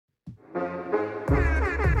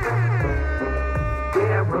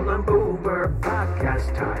Daryl and Boober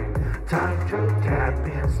podcast time. Time to tap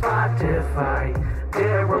in Spotify.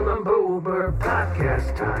 Daryl and Boober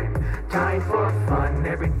podcast time. Time for fun,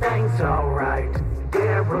 everything's alright.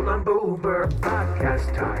 Daryl and Boober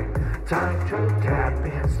podcast time. Time to tap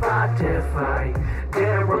in Spotify.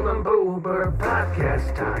 Daryl and Boober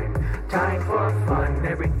podcast time. Time for fun,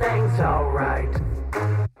 everything's alright.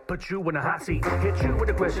 Put you in a hot seat, hit you with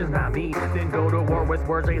the questions, not me. Then go to war with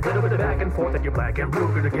words, a little bit of back and forth, and you're black and blue,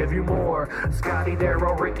 gonna give you more. Scotty,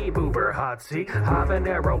 Darrow, Ricky, Boober, Hot Seat,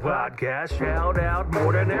 Habanero podcast, shout out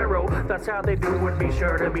more than arrow. That's how they do it. Be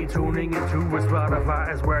sure to be tuning into it.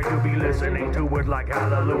 Spotify is where you'll be listening to it like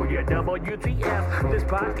hallelujah. WTF, this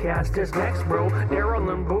podcast is next, bro.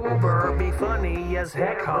 Daryl and Boober be funny as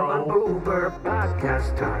heck, ho. Daryl and Boober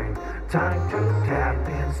podcast time. Time to tap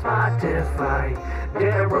in Spotify.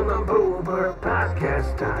 Daryl and Boober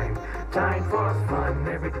podcast time. Time for fun,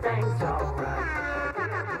 everything's alright.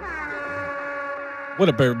 What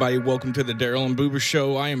up, everybody? Welcome to the Daryl and Boober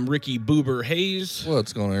Show. I am Ricky Boober Hayes.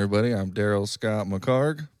 What's going on, everybody? I'm Daryl Scott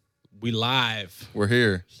McCarg. We live. We're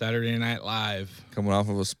here. Saturday Night Live. Coming off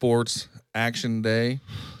of a sports action day.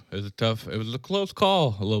 It was a close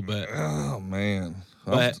call a little bit. Oh, man.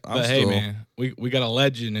 But hey, man, we got a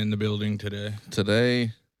legend in the building today.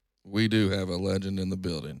 Today, we do have a legend in the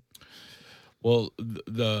building. Well,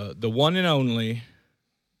 the one and only,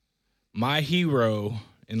 my hero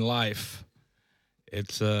in life,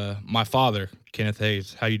 it's my father, Kenneth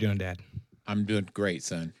Hayes. How you doing, Dad? I'm doing great,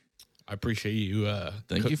 son. I appreciate you.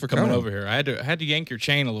 Thank you for coming over here. I had to yank your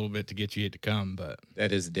chain a little bit to get you to come, but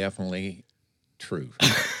That is definitely true.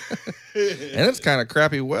 And it's kind of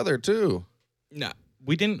crappy weather, too. no,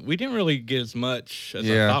 we didn't really get as much as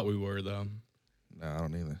I thought we were, though. No, I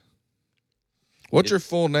don't either. What's your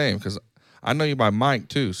full name? Because I know you by Mike,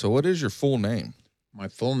 too. So what is your full name? My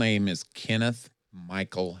full name is Kenneth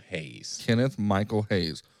Michael Hayes. Kenneth Michael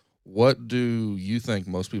Hayes. What do you think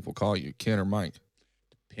most people call you, Ken or Mike?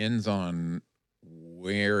 Depends on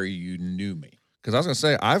where you knew me. Because I was going to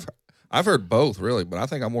say, I've heard both, really, but I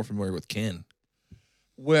think I'm more familiar with Ken.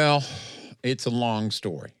 Well, it's a long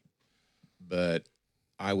story, but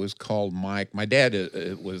I was called Mike. My dad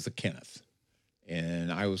was a Kenneth,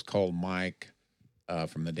 and I was called Mike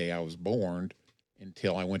from the day I was born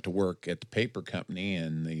until I went to work at the paper company,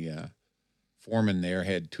 and the foreman there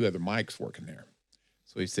had two other Mikes working there.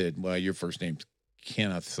 So he said, well, your first name's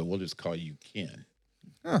Kenneth, so we'll just call you Ken.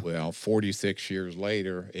 Huh. Well, 46 years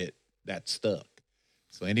later, that stuck.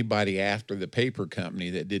 So anybody after the paper company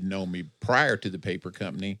that didn't know me prior to the paper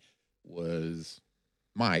company was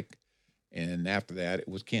Mike, and after that, it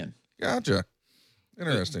was Ken. Gotcha.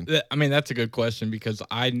 Interesting. I mean, that's a good question because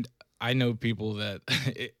I know people that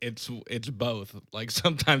it's both. Like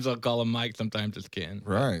sometimes I'll call him Mike, sometimes it's Ken.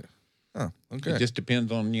 Right. Oh, okay. It just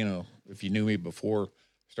depends on, if you knew me before I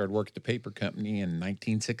started working at the paper company in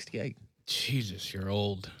 1968. Jesus, you're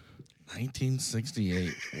old.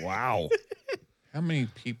 1968. Wow. How many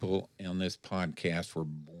people on this podcast were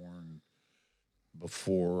born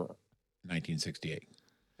before 1968?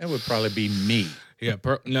 That would probably be me. Yeah,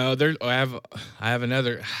 no, I have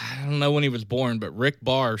another. I don't know when he was born, but Rick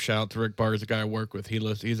Barr. Shout out to Rick Barr, is a guy I work with.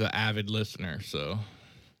 He's an avid listener. So,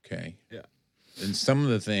 okay, yeah. And some of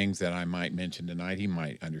the things that I might mention tonight, he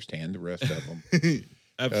might understand. The rest of them,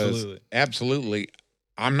 absolutely.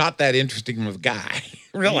 I'm not that interesting of a guy,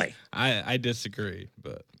 really. I disagree,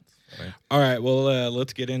 but all right. Well,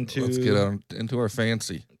 let's get into our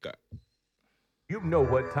fancy. Okay. You know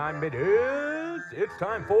what time it is. It's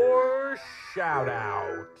time for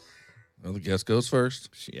shout-outs. Well, the guest goes first.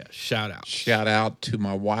 Yeah, shout out. Shout out to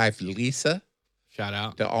my wife, Lisa. Shout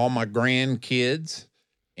out. To all my grandkids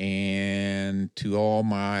and to all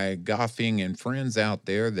my golfing and friends out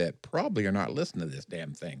there that probably are not listening to this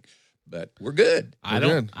damn thing. But we're good. I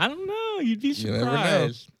don't know. You'd be surprised. You never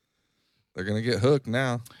know. They're going to get hooked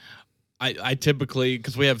now. I typically,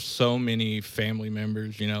 because we have so many family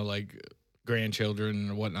members, like grandchildren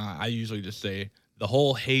and whatnot, I usually just say the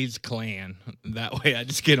whole Hayes clan. That way I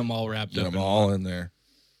just get them all wrapped up. Get them all in there.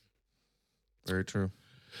 Very true.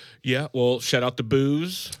 Yeah, well, shout out to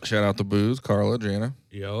Booze. Shout out to Booze, Carla, Jana.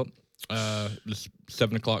 Yep. The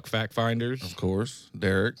 7 o'clock Fact Finders. Of course.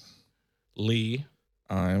 Derek. Lee.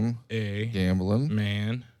 I'm a gambling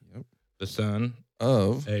man. Yep. The son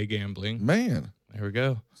of a gambling man. There we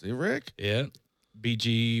go. See, Rick? Yeah.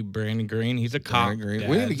 BG Brandon Green. He's a cop. Green.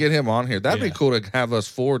 We need to get him on here. That'd be cool to have us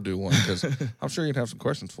four do one because I'm sure you'd have some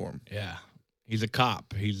questions for him. Yeah. He's a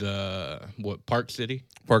cop. He's Park City?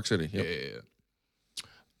 Park City. Yep.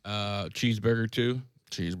 Yeah. Cheeseburger too.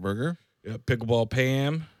 Cheeseburger. Yeah. Pickleball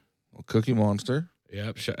Pam. Cookie Monster.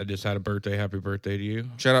 Yep. I just had a birthday. Happy birthday to you.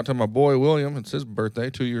 Shout out to my boy William. It's his birthday,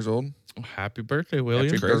 2 years old. Happy birthday, William.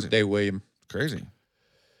 Happy Crazy. birthday, William. Crazy.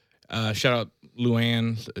 Shout out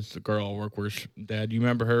Luann. It's the girl I work with. Dad, you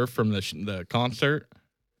remember her from the concert?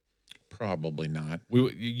 Probably not.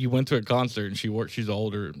 You went to a concert and she's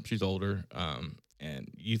older.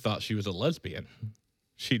 And you thought she was a lesbian.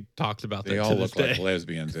 She talks about that. They to all this look like day.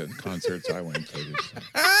 lesbians at concerts I went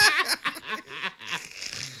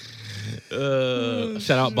to.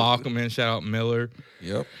 Shout out Bachman. Shout out Miller.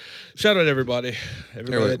 Yep. Shout out everybody.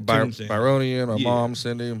 Everybody that tunes in. Byronian, my Yeah. mom,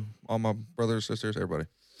 Cindy, all my brothers, sisters, everybody.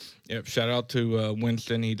 Yep. Shout out to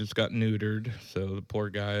Winston. He just got neutered, so the poor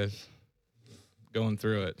guy is going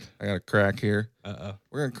through it. I got a crack here.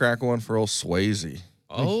 We're going to crack one for old Swayze.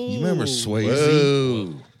 Oh, You remember Swayze?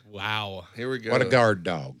 Whoa. Wow, Here we go. Uh, What a guard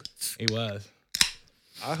dog. he was.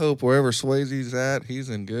 I hope wherever Swayze's at, he's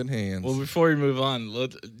in good hands. Well, before we move on,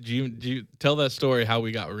 do you tell that story how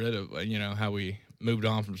we got rid of, how we moved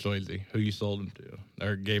on from Swayze, who you sold him to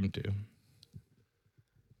or gave him to?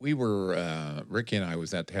 We were, Ricky and I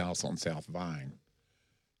was at the house on South Vine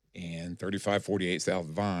and 3548 South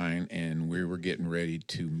Vine, and we were getting ready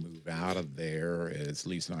to move out of there as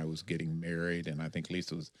Lisa and I was getting married, and I think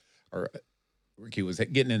Ricky was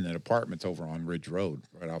getting in an apartments over on Ridge Road,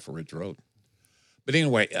 right off of Ridge Road. But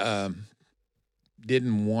anyway,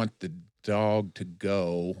 didn't want the dog to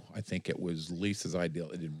go. I think it was Lisa's idea.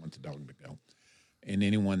 They didn't want the dog to go. And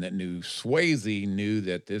anyone that knew Swayze knew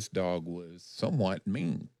that this dog was somewhat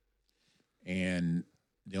mean. And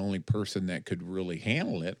the only person that could really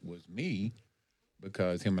handle it was me,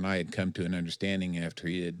 because him and I had come to an understanding after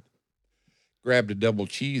he had grabbed a double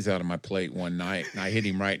cheese out of my plate one night, and I hit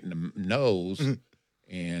him right in the nose.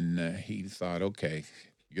 And he thought, okay,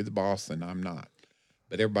 you're the boss and I'm not.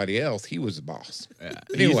 But everybody else, he was the boss. But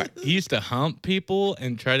anyway, He used to hump people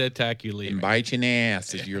and try to attack you leaving. and bite you in the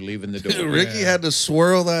ass as you're leaving the door. Ricky had to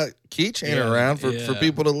swirl that keychain Yeah, around for yeah.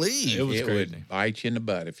 people to leave. It was It crazy. would bite you in the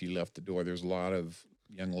butt if you left the door. There's a lot of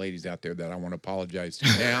young ladies out there that I want to apologize to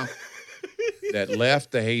now that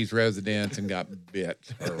left the Hayes residence and got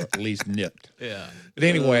bit, or at least nipped. Yeah. But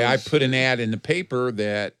anyway, I put an ad in the paper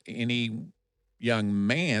that any young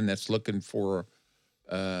man that's looking for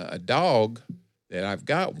a dog, that I've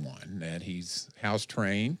got one, that he's house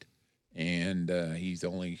trained, and he's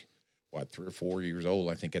only, 3 or 4 years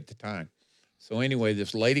old, I think, at the time. So anyway,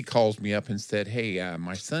 this lady calls me up and said, hey,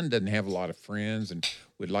 my son doesn't have a lot of friends and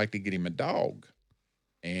would like to get him a dog.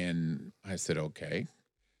 And I said, okay.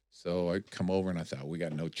 So I come over and I thought, we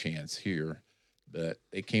got no chance here. But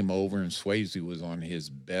they came over and Swayze was on his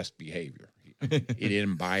best behavior. He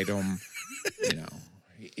didn't bite him,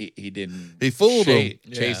 he didn't. He fooled him.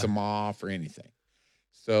 Chase Yeah. him off or anything.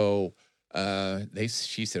 So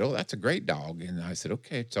she said, oh, that's a great dog. And I said,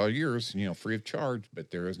 okay, it's all yours, free of charge,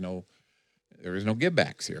 but there is no give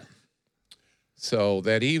backs here. So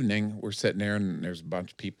that evening we're sitting there and there's a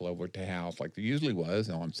bunch of people over at the house like there usually was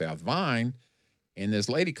on South Vine. And this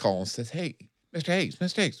lady calls and says, hey, Mr.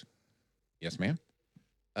 Hayes. Yes, ma'am.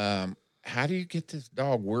 How do you get this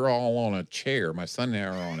dog? We're all on a chair. My son and I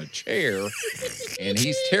are on a chair and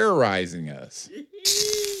he's terrorizing us.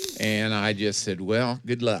 And I just said, well,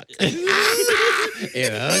 good luck. And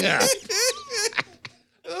hung up.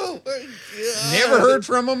 Oh my God. Never heard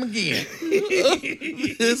from him again.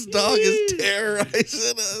 This dog is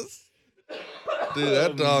terrorizing us. Dude,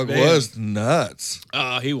 that dog man. was nuts.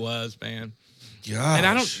 Oh, he was, man. Gosh. And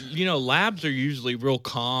I don't, labs are usually real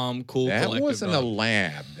calm, cool, That collective wasn't a dogs.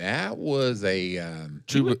 lab. That was a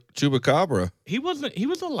Chupacabra. He was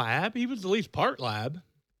a lab. He was at least part lab.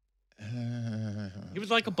 He was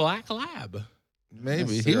like a black lab.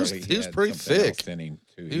 Maybe. He was had pretty something else thick. in him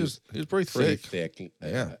too. He was pretty thick.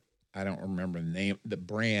 Yeah. I don't remember the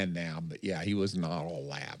brand now, but yeah, he was not all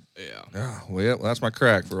lab. Yeah. Oh, well, that's my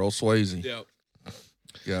crack for old Swayze. Yep.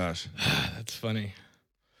 Gosh. That's funny.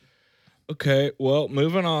 Okay, well,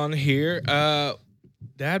 moving on here.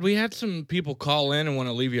 Dad, we had some people call in and want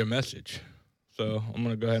to leave you a message. So I'm going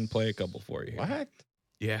to go ahead and play a couple for you. What?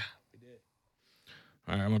 Yeah, we did.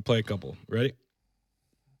 All right, I'm going to play a couple. Ready?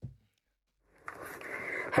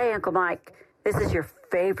 Hey, Uncle Mike, this is your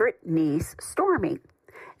favorite niece, Stormy.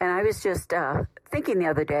 And I was just thinking the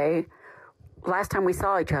other day, last time we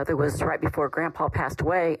saw each other was right before Grandpa passed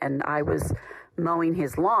away, and I was mowing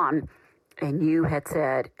his lawn, and you had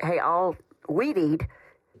said, hey, I'll weed eat.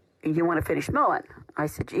 You want to finish mowing? I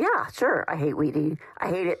said, yeah, sure. I hate weed eating. I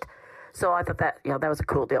hate it. So I thought that was a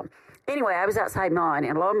cool deal. Anyway, I was outside mowing,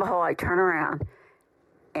 and lo and behold, I turn around,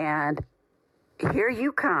 and here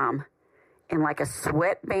you come in like a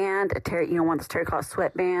sweatband, one of those terracotta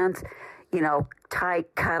sweatbands,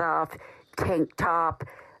 tight, cut off, tank top,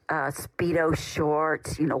 Speedo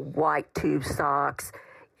shorts, white tube socks,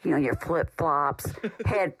 your flip-flops,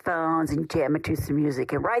 headphones, and jamming to some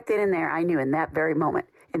music. And right then and there, I knew in that very moment,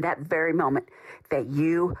 that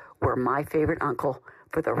you were my favorite uncle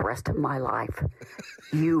for the rest of my life.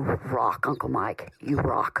 You rock, Uncle Mike. You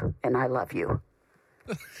rock, and I love you.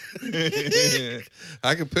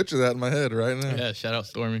 I can picture that in my head right now. Yeah, shout out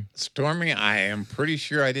Stormy. Stormy, I am pretty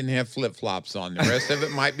sure I didn't have flip flops on. The rest of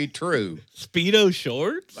it might be true. Speedo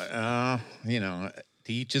shorts?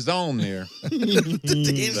 To each his own there. But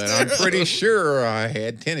I'm pretty sure I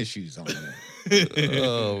had tennis shoes on there.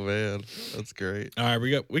 Oh man, that's great. All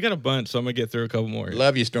right, we got a bunch, so I'm gonna get through a couple more.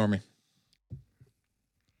 Love you, Stormy.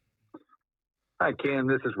 Hi, Ken.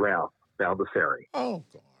 This is Ralph Baldessari. Oh,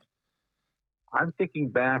 God. I'm thinking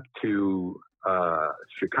back to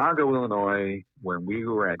Chicago, Illinois, when we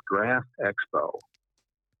were at Grass Expo.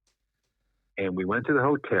 And we went to the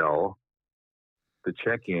hotel to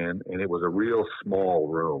check in, and it was a real small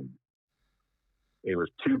room. It was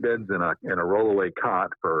 2 beds and a rollaway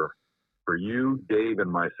cot for you, Dave, and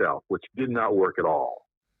myself, which did not work at all.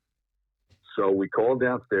 So we called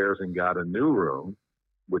downstairs and got a new room,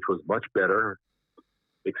 which was much better,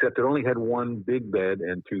 except it only had 1 big bed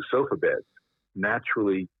and 2 sofa beds.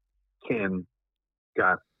 Naturally, Ken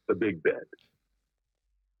got the big bed.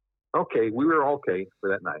 Okay, we were okay for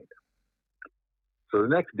that night. So the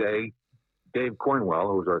next day, Dave Cornwell,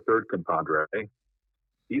 who was our third compadre,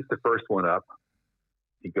 he's the first one up.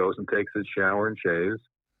 He goes and takes his shower and shaves,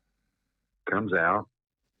 comes out.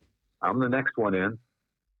 I'm the next one in.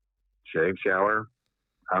 Shave, shower,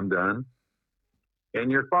 I'm done. And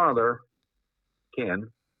your father, Ken,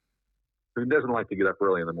 who doesn't like to get up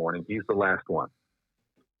early in the morning, he's the last one.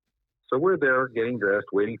 So we're there getting dressed,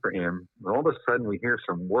 waiting for him. And all of a sudden we hear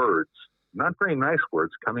some words, not very nice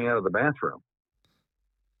words, coming out of the bathroom.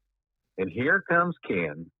 And here comes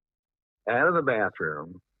Ken out of the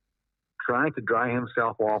bathroom trying to dry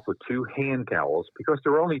himself off with 2 hand towels because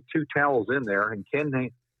there were only 2 towels in there, and Ken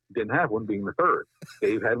didn't have one, being the third.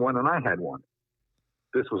 Dave had one and I had one.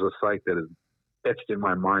 This was a sight that is etched in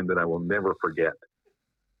my mind that I will never forget.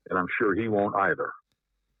 And I'm sure he won't either.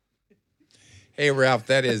 Hey, Ralph,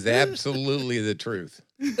 that is absolutely the truth.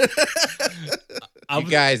 You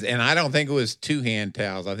guys, and I don't think it was 2 hand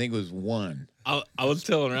towels. I think it was 1. I was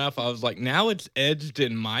telling Ralph, I was like, now it's edged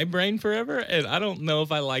in my brain forever, and I don't know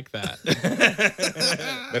if I like that.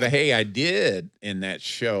 But hey, I did in that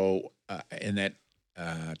show, in that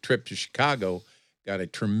trip to Chicago, got a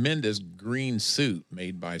tremendous green suit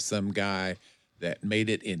made by some guy that made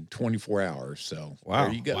it in 24 hours. So Wow.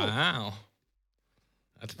 there you go. Wow.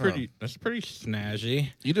 That's pretty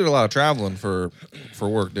snazzy. You did a lot of traveling for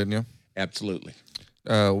work, didn't you? Absolutely.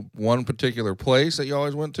 One particular place that you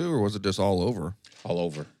always went to, or was it just all over? All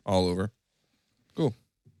over. All over. Cool.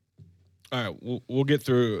 All right, we'll get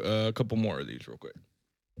through a couple more of these real quick.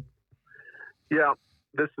 Yeah,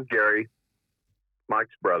 this is Gary,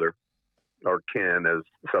 Mike's brother, or Ken, as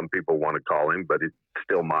some people want to call him, but it's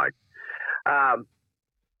still Mike.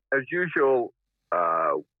 As usual,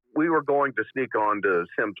 we were going to sneak on to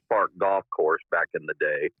Sims Park Golf Course back in the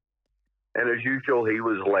day. And as usual, he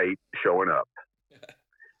was late showing up.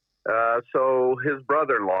 So his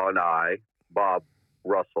brother-in-law and I, Bob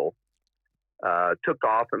Russell, took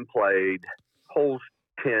off and played holes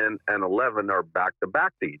 10 and 11 are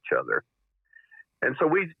back-to-back to each other. And so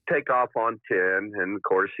we take off on 10, and of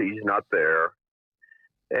course he's not there.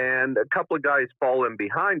 And a couple of guys fall in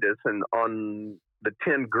behind us, and on the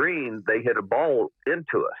 10 green, they hit a ball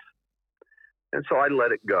into us. And so I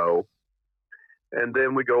let it go. And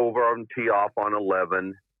then we go over and tee off on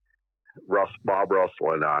 11, Bob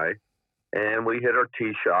Russell and I, and we hit our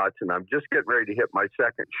tee shots, and I'm just getting ready to hit my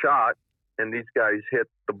second shot, and these guys hit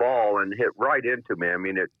the ball and hit right into me. I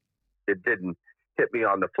mean, it didn't hit me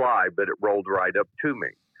on the fly, but it rolled right up to me.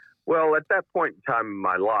 Well, at that point in time in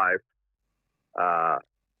my life,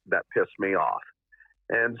 that pissed me off.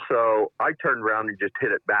 And so I turned around and just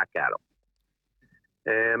hit it back at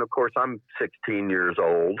them. And, of course, I'm 16 years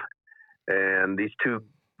old, and these 2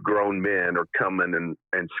 grown men are coming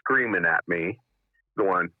and screaming at me,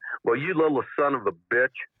 going, "Well, you little son of a bitch."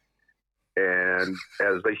 And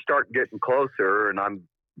as they start getting closer and I'm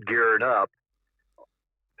gearing up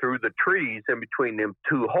through the trees in between them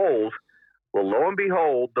 2 holes, well, lo and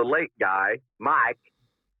behold, the late guy, Mike,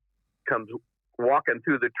 comes walking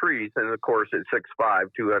through the trees. And, of course, at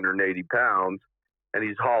 6'5", 280 pounds, and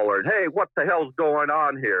he's hollering, "Hey, what the hell's going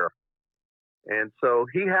on here?" And so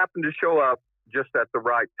he happened to show up just at the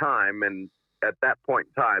right time, and at that point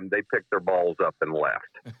in time, they picked their balls up and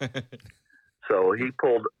left. So he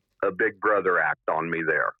pulled a big brother act on me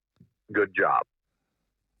there. Good job.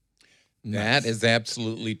 That is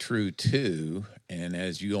absolutely true too. And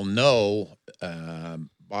as you'll know,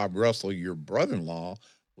 Bob Russell, your brother-in-law,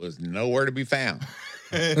 was nowhere to be found.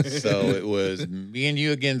 So it was me and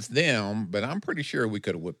you against them, but I'm pretty sure we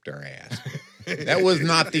could have whipped our ass. That was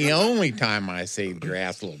not the only time I saved your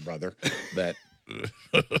ass, little brother, but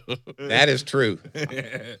that is true.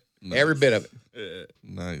 Nice. Every bit of it.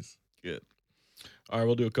 Nice. Good. All right,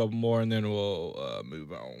 we'll do a couple more and then we'll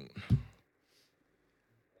move on.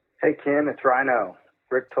 Hey Ken, it's Rhino.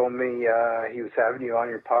 Rick told me he was having you on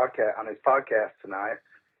his podcast tonight.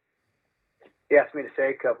 He asked me to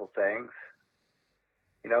say a couple things.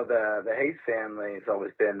 You know, the Hayes family has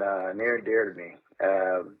always been near and dear to me.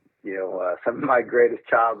 Some of my greatest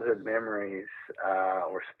childhood memories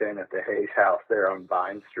were spent at the Hayes house there on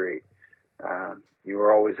Vine Street. You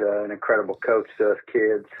were always an incredible coach to us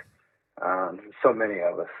kids, so many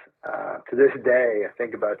of us. To this day, I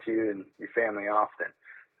think about you and your family often,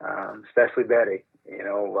 especially Betty. You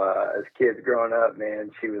know, as kids growing up,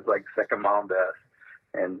 man, she was like second mom to us.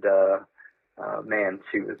 And, man,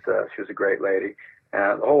 she was a great lady.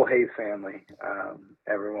 The whole Hayes family,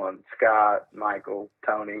 everyone, Scott, Michael,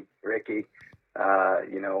 Tony, Ricky,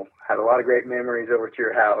 had a lot of great memories over at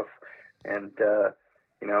your house. And,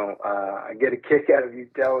 I get a kick out of you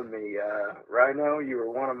telling me, Rhino, you were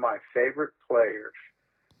one of my favorite players.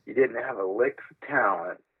 You didn't have a lick of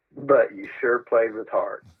talent, but you sure played with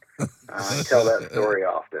heart. I tell that story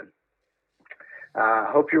often. I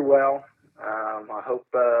hope you're well. I hope,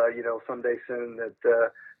 someday soon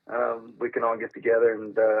that we can all get together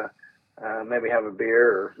and maybe have a beer,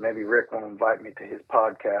 or maybe Rick will invite me to his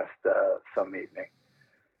podcast some evening.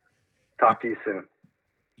 Talk to you soon.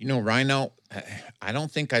 You know, Rhino, I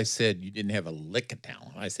don't think I said you didn't have a lick of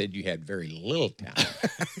talent. I said you had very little talent.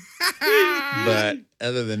 But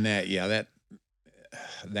other than that, yeah,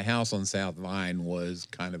 the house on South Vine was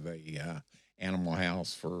kind of a animal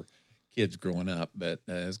house for kids growing up. But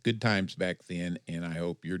it's good times back then, and I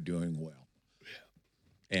hope you're doing well.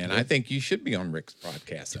 And I think you should be on Rick's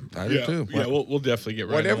podcast sometime. I do too. Yeah, we'll definitely get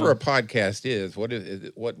right Whatever on. a podcast is,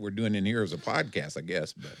 what we're doing in here is a podcast, I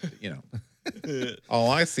guess. But all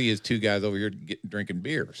I see is two guys over here drinking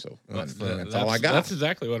beer. So that's all I got. That's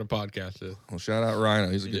exactly what a podcast is. Well, shout out Rhino.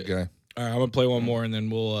 He's a good guy. All right, I'm gonna play one more and then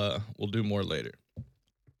we'll do more later.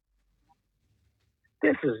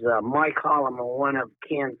 This is Mike Holloman, one of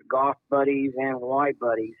Ken's golf buddies and Y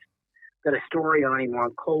buddies. Got a story on him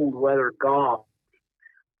on cold weather golf.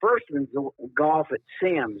 First one's golf at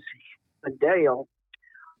Sims. And Dale,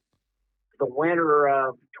 the winter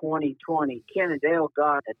of 2020, Ken and Dale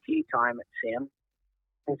got a tee time at Sims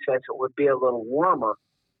and says it would be a little warmer.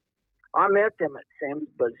 I met them at Sims,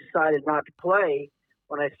 but decided not to play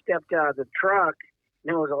when I stepped out of the truck,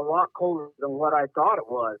 and it was a lot colder than what I thought it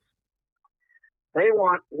was. They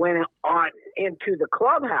went on into the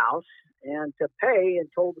clubhouse and to pay, and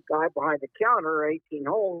told the guy behind the counter 18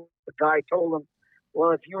 holes. The guy told him,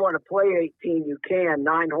 well, if you want to play 18, you can.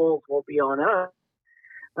 9 holes will be on us.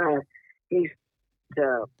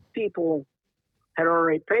 People had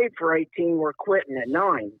already paid for 18 were quitting at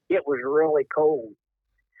 9. It was really cold.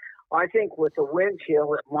 I think with the wind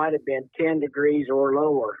chill, it might have been 10 degrees or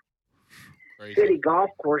lower. Crazy. City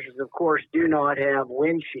golf courses, of course, do not have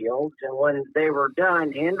wind shields. And when they were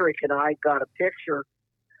done, Hendrick and I got a picture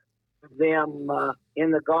of them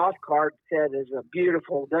in the golf cart. Said it's a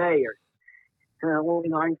beautiful day. Well,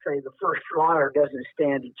 I can say the first flyer doesn't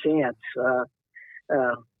stand a chance.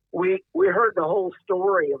 We heard the whole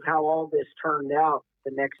story of how all this turned out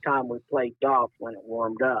the next time we played golf when it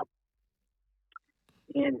warmed up.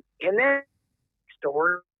 And that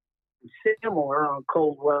story, similar on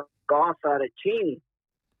cold weather golf out at Cheney,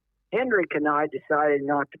 Hendrick and I decided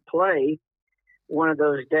not to play one of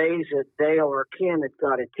those days that Dale or Ken had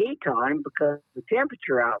got a tee time because of the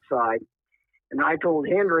temperature outside. And I told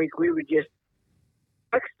Hendrick we would just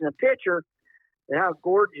text in a picture how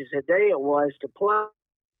gorgeous a day it was to play.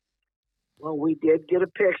 Well, we did get a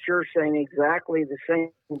picture saying exactly the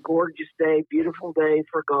same gorgeous day, beautiful day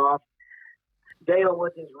for golf. Dale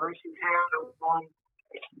with his Russian hat on,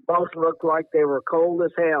 both looked like they were cold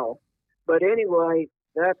as hell. But anyway,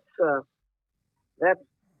 that's the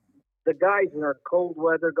guys in our cold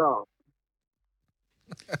weather golf.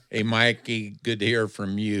 Hey, Mikey, good to hear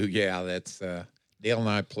from you. Yeah, that's Dale and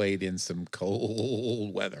I played in some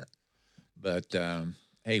cold weather, but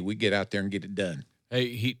hey, we get out there and get it done.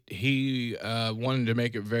 Hey, he wanted to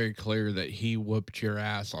make it very clear that he whooped your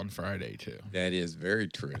ass on Friday too. That is very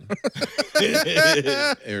true.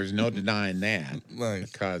 There's no denying that.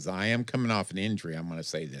 Nice. Because I am coming off an injury. I'm going to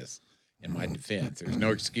say this in my defense. There's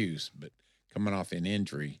no excuse, but coming off an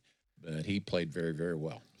injury but he played very, very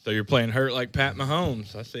well. So you're playing hurt like Pat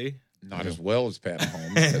Mahomes, I see. Not as well as Pat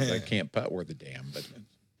Mahomes because I can't putt worth a damn. But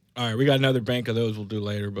all right, we got another bank of those we'll do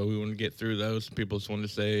later, but we want to get through those. People just want to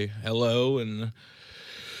say hello and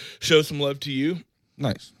show some love to you.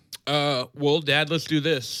 Nice. Well, Dad, let's do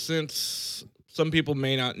this. Since some people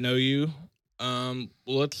may not know you,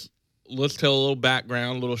 let's tell a little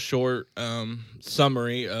background, a little short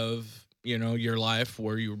summary of your life,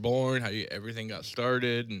 where you were born, how everything got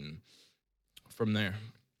started, and from there.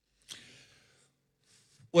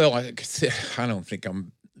 Well, I don't think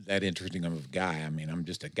I'm that interesting of a guy. I mean, I'm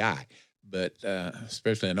just a guy, but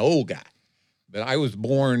especially an old guy. But I was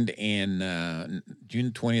born in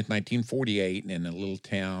June 20th, 1948, in a little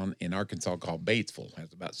town in Arkansas called Batesville. It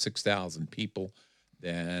has about 6,000 people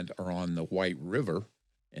that are on the White River.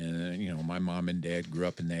 And, my mom and dad grew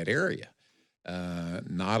up in that area.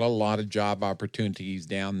 Not a lot of job opportunities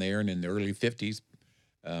down there. And in the early 50s,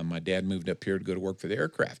 my dad moved up here to go to work for the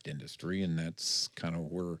aircraft industry. And that's kind of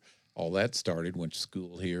where all that started. Went to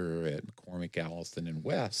school here at McCormick, Allison, and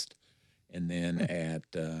West. And then at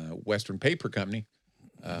Western Paper Company,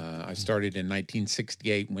 I started in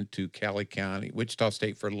 1968, went to Cali County, Wichita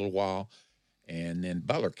State for a little while, and then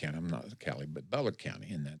Butler County. I'm not Cali, but Butler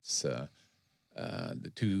County. And that's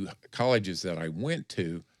the two colleges that I went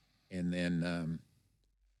to, and then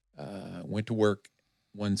went to work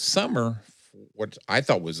one summer for what I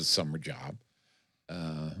thought was a summer job.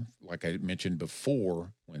 Like I mentioned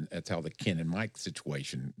before, when that's how the Ken and Mike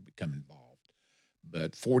situation become involved.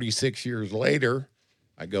 But 46 years later,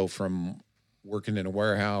 I go from working in a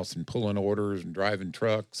warehouse and pulling orders and driving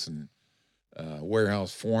trucks and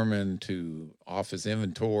warehouse foreman to office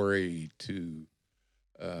inventory to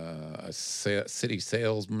a city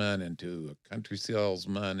salesman and to a country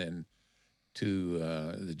salesman and to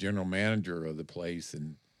the general manager of the place.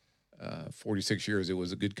 And 46 years, it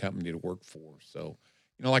was a good company to work for. So,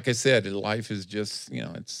 like I said, life is just,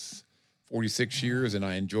 it's 46 years, and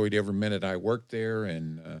I enjoyed every minute I worked there.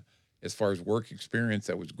 And as far as work experience,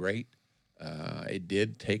 that was great. It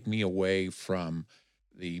did take me away from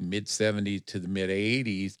the mid-'70s to the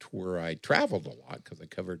mid-'80s to where I traveled a lot because I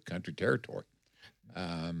covered country territory.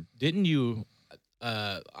 Didn't you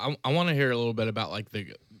I want to hear a little bit about like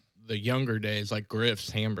the younger days, like Griff's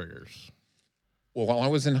Hamburgers. Well, while I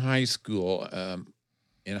was in high school, I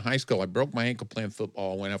broke my ankle playing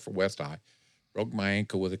football, went out for West High, broke my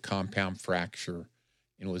ankle with a compound fracture,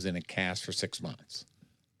 and was in a cast for 6 months.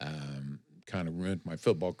 Kind of ruined my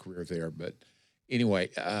football career there. But anyway,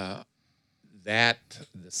 the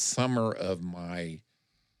summer of my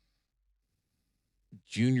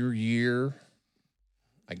junior year,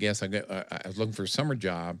 I guess I was looking for a summer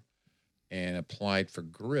job and applied for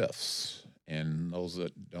Griff's. And those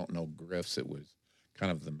that don't know Griff's, it was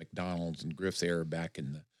kind of the McDonald's and Griff's era back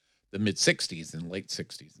in the mid-'60s and late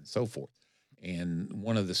 60s and so forth. And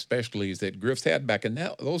one of the specialties that Griff's had back in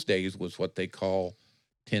those days was what they call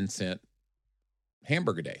 10-cent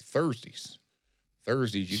hamburger day, Thursdays.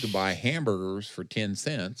 Thursdays, you could buy hamburgers for 10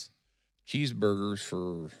 cents, cheeseburgers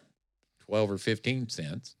for 12 or 15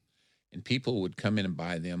 cents, and people would come in and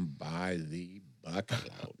buy them by the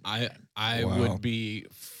bucketload. I would be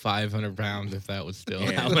 500 pounds if that was still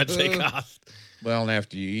how much they cost. Well, and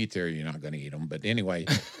after you eat there, you're not going to eat them. But anyway,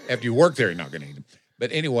 after you work there, you're not going to eat them.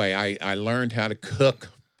 But anyway, I learned how to cook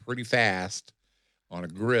pretty fast on a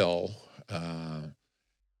grill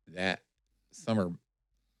that summer,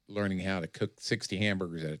 learning how to cook 60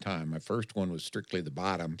 hamburgers at a time. My first one was strictly the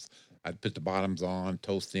bottoms. I'd put the bottoms on,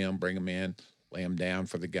 toast them, bring them in, lay them down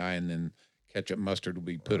for the guy, and then ketchup, mustard would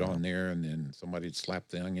be put on there, and then somebody'd slap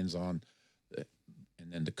the onions on,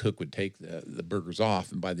 and then the cook would take the burgers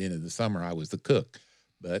off, and by the end of the summer, I was the cook.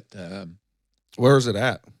 But where was it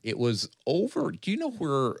at? It was over. Do you know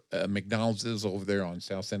where McDonald's is over there on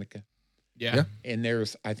South Seneca? Yeah. And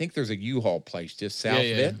I think there's a U-Haul place just south of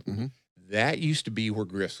it. Mm-hmm. That used to be where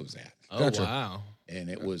Griff's was at. Oh, Gotcha. wow. And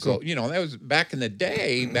it was, Cool. that was back in the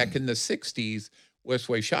day, back in the 60s,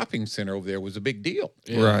 Westway Shopping Center over there was a big deal.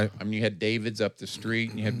 Yeah. Right. I mean, you had David's up the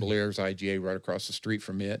street, and you had Blair's IGA right across the street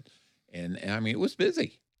from it. And I mean, it was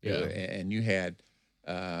busy. Yeah. And you had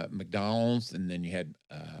McDonald's, and then you had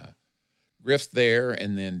Griff's there,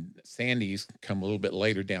 and then Sandy's come a little bit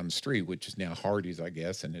later down the street, which is now Hardee's, I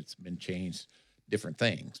guess, and it's been changed, different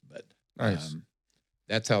things. But Nice.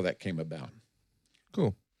 that's how that came about.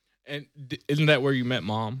 Cool. And isn't that where you met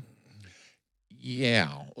Mom?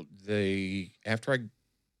 Yeah, after I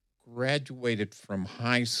graduated from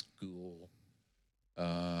high school,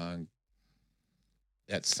 that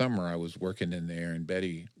summer I was working in there, and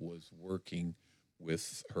Betty was working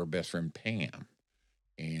with her best friend Pam,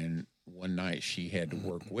 and one night she had to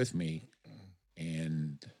work with me,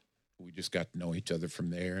 and we just got to know each other from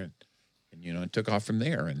there, and and took off from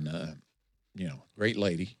there. And great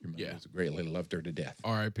lady. Your mother was a great lady. Loved her to death.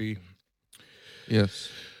 R.I.P. Yes.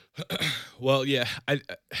 Well, yeah,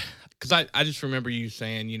 because I just remember you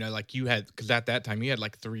saying, like you had, because at that time you had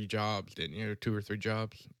like 3 jobs, didn't you? 2 or 3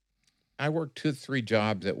 jobs. I worked 2 or 3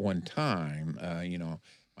 jobs at one time.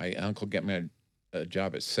 My uncle got me a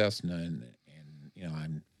job at Cessna, and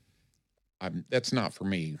I'm that's not for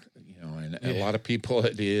me, and a lot of people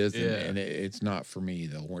it is, and it's not for me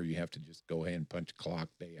though, where you have to just go ahead and punch a clock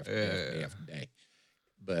day after day after day.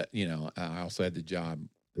 But I also had the job.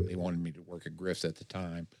 They wanted me to work at Griff's at the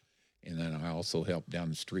time, and then I also helped down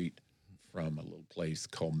the street from a little place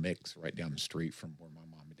called Mix, right down the street from where my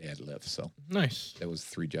mom and dad lived. So nice. That was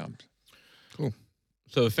 3 jobs. Cool.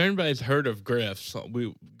 So if anybody's heard of Griff's,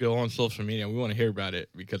 we go on social media. We want to hear about it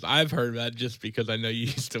because I've heard about it just because I know you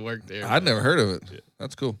used to work there. I'd never heard of it. Yeah.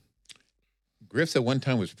 That's cool. Griff's at one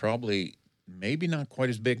time was probably maybe not quite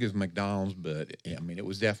as big as McDonald's, but it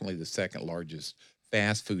was definitely the second largest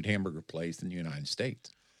fast food hamburger place in the United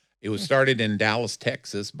States. It was started in Dallas,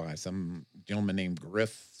 Texas by some gentleman named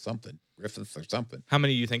Griffith or something. How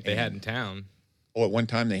many do you think they had in town? Oh, at one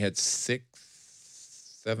time they had 6,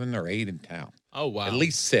 7, or 8 in town. Oh, wow. At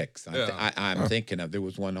least 6. Yeah. I'm thinking of. There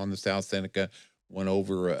was one on the South Seneca, one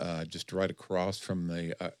over just right across from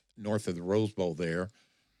the north of the Rose Bowl there,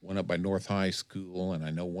 one up by North High School, and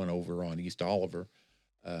I know one over on East Oliver,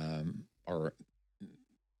 or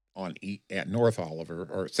at North Oliver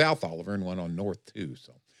or South Oliver, and one on North too.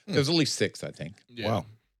 So there was at least 6, I think. Yeah. Wow.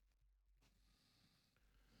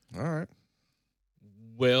 All right.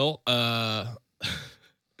 Well,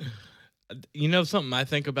 something I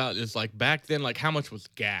think about is like back then, like how much was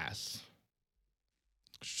gas?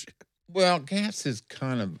 Well, gas is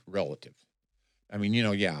kind of relative.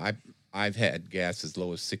 I've had gas as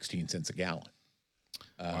low as 16 cents a gallon.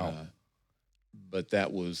 Wow. But there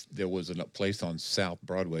was a place on South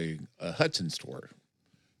Broadway, a Hudson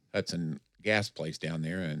gas place down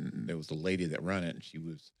there, and there was a lady that ran it, and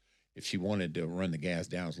if she wanted to run the gas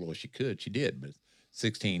down as low as she could, she did. But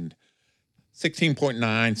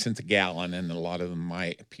 16.9 cents a gallon, and a lot of them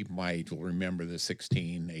people my age will remember the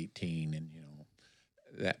 16, 18, and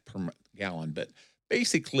that per gallon. But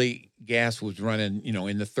basically, gas was running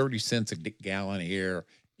in the 30 cents a gallon here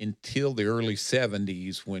until the early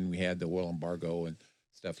 70s when we had the oil embargo and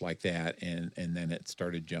stuff like that, and then it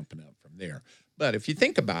started jumping up from there. But if you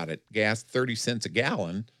think about it, gas 30 cents a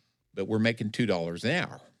gallon, but we're making $2 an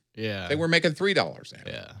hour. Yeah. Say we're making $3 an hour.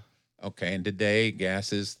 Yeah. Okay, and today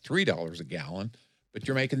gas is $3 a gallon, but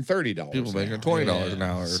you're making $30. People making $20 an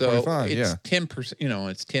hour or so 25. It's 10%.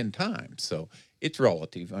 It's 10 times. So it's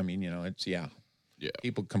relative. It's Yeah.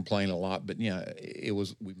 People complain a lot, but we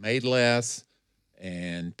made less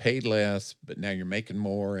and paid less, but now you're making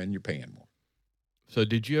more and you're paying more. So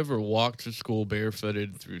did you ever walk to school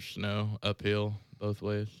barefooted through snow uphill both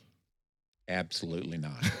ways? Absolutely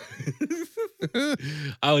not. I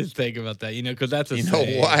always think about that, because that's a know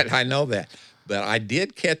what? I know that. But I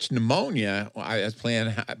did catch pneumonia. I was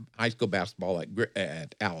playing high school basketball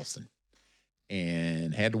at Allison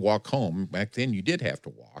and had to walk home. Back then, you did have to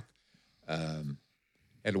walk.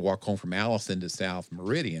 Had to walk home from Allison to South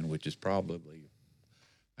Meridian, which is probably,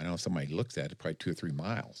 I know somebody looks at it, probably 2 or 3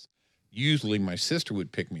 miles. Usually my sister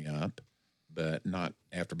would pick me up, but not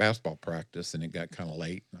after basketball practice, and it got kind of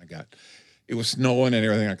late. And it was snowing and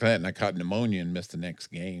everything like that, and I caught pneumonia and missed the next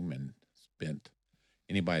game and spent.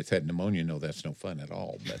 Anybody that's had pneumonia know that's no fun at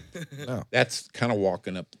all. But No. That's kind of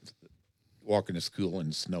walking to school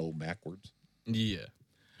in snow backwards. Yeah.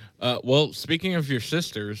 Well, speaking of your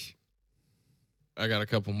sisters, I got a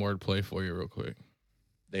couple more to play for you real quick.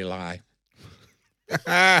 They lie.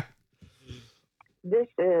 This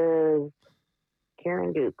is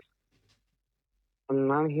Karen Dukes.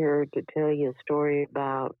 And I'm here to tell you a story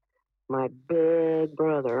about my big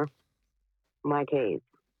brother, Mike Hayes.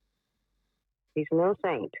 He's no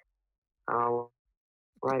saint,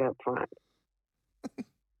 right up front.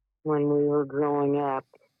 When we were growing up,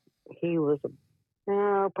 he was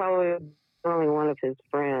probably only one of his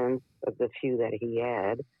friends, of the few that he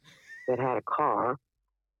had, that had a car.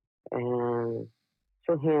 And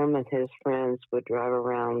so him and his friends would drive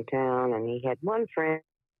around town, and he had one friend.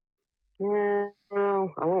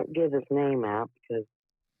 I won't give his name out because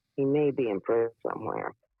he may be in prison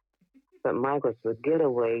somewhere. But Mike was the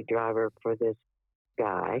getaway driver for this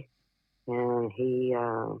guy, and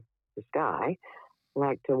this guy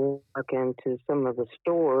liked to walk into some of the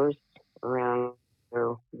stores around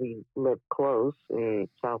where we lived close in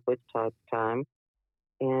South Wichita at the time,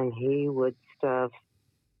 and he would stuff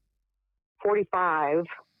 45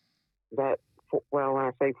 that, well, when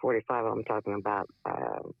I say 45, I'm talking about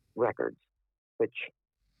records, which,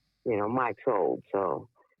 Mike's old. So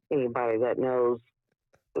anybody that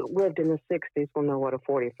lived in the 60s will know what a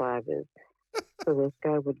 45 is. So this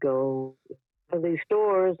guy would go to these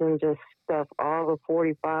stores and just stuff all the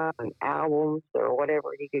 45 and albums or whatever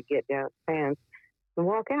he could get down his pants and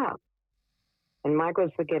walk out. And Mike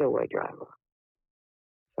was the getaway driver.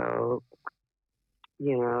 So,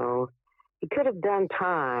 he could have done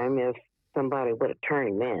time if somebody would have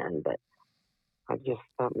turned him in, but I just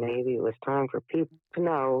thought maybe it was time for people to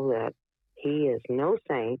know that he is no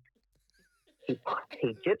saint. He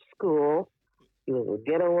skipped school. He was a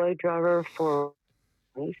getaway driver for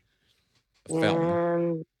police.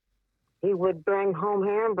 And he would bring home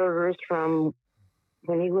hamburgers from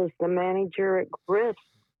when he was the manager at Griff's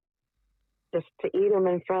just to eat them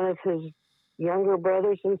in front of his younger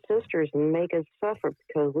brothers and sisters and make us suffer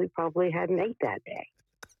because we probably hadn't ate that day.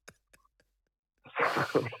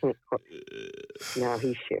 No,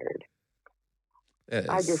 he shared. Yes.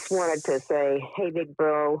 I just wanted to say, hey, big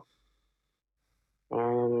bro,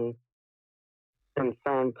 and some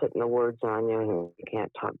fun putting the words on you and you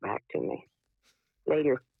can't talk back to me.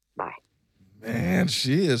 Later. Bye. Man,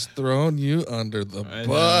 she is throwing you under the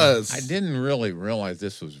bus. I didn't really realize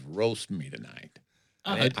this was roast me tonight.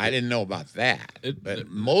 I didn't know about that. But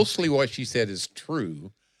mostly what she said is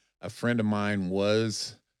true. A friend of mine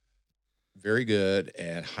was very good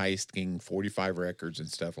at heisting 45 records and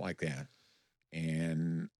stuff like that.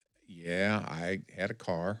 And yeah, I had a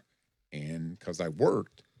car, and because I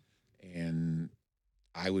worked, and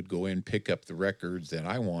I would go in, pick up the records that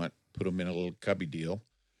I want, put them in a little cubby deal,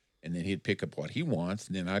 and then he'd pick up what he wants,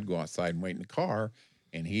 and then I'd go outside and wait in the car,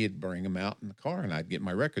 and he'd bring them out in the car, and I'd get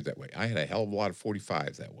my records that way. I had a hell of a lot of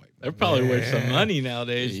 45s that way. They're probably worth some money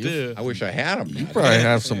nowadays, too. I wish I had them. You probably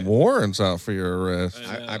have some warrants out for your arrest.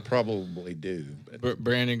 I probably do.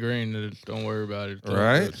 Brandon Green, don't worry about it.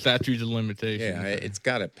 Right? Statutes of limitations. Yeah, it's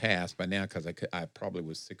got to pass by now because I probably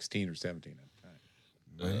was 16 or 17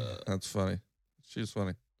 at the time. That's funny. She's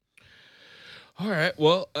funny. All right.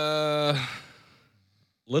 Well,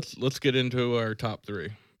 let's get into our top three.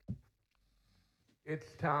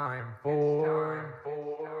 It's time for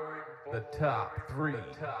the top three.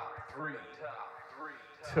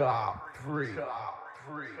 Top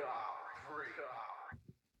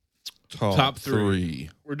three.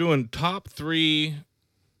 We're doing top three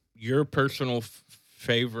your personal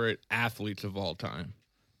favorite athletes of all time.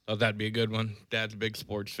 Oh, that'd be a good one. Dad's a big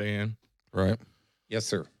sports fan. Right. Yes,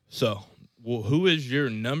 sir. So, who is your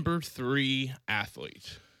number 3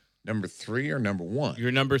 athlete? Number 3 or number 1?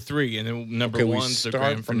 You're number 3, and then number one's the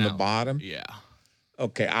grand start from the finale. bottom? Yeah.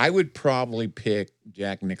 Okay, I would probably pick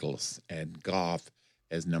Jack Nicklaus at golf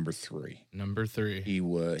as number 3. Number 3.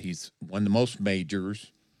 He's won the most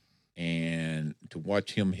majors, and to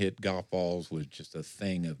watch him hit golf balls was just a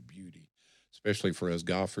thing of beauty, especially for us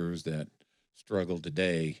golfers that struggle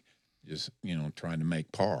today, just trying to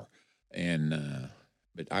make par. And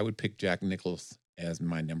but I would pick Jack Nicklaus as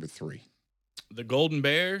my number 3. The Golden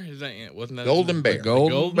Bear? Wasn't that Golden Bear?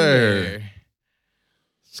 Golden Bear.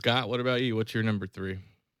 Scott, what about you? What's your number 3?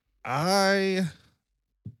 I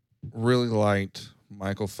really liked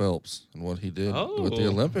Michael Phelps and what he did with the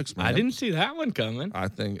Olympics, man. I didn't see that one coming. I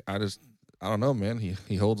don't know, man.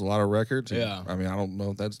 He holds a lot of records. Yeah. I mean, I don't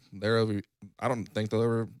know if I don't think they'll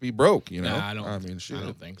ever be broke, Nah, I don't think so.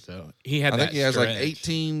 I think he has like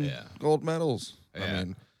 18 gold medals. Yeah. I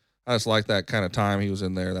mean, I just like that kind of time he was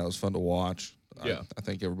in there. That was fun to watch. Yeah. I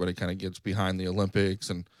think everybody kind of gets behind the Olympics,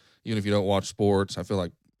 and even if you don't watch sports, I feel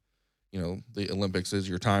like, the Olympics is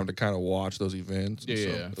your time to kind of watch those events.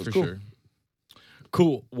 Yeah, for sure.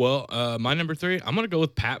 Cool. Well, my number 3, I'm going to go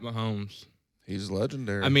with Pat Mahomes. He's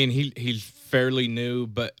legendary. I mean, he's fairly new,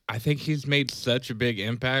 but I think he's made such a big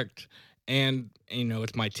impact, and,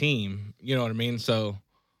 it's my team. You know what I mean? So,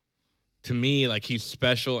 to me, like, he's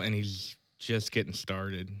special, and he's just getting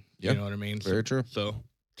started. Yep. You know what I mean? Very true. So,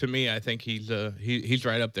 to me, I think he's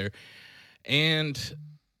right up there. And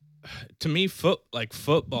to me,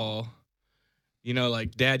 football,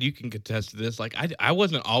 like, Dad, you can contest to this. Like, I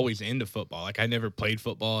wasn't always into football. Like, I never played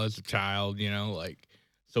football as a child, like,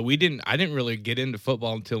 so I didn't really get into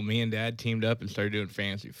football until me and Dad teamed up and started doing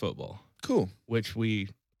fantasy football. Cool. Which we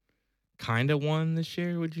kind of won this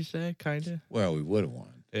year, would you say? Kind of? Well, we would have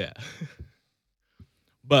won. Yeah.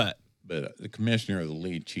 But the commissioner of the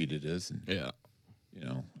league cheated us and,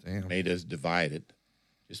 made us divided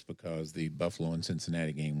just because the Buffalo and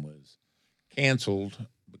Cincinnati game was canceled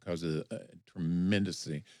because of a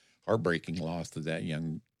tremendously heartbreaking loss to that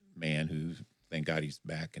young man who thank God he's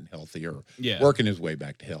back and healthy, or Yeah. working his way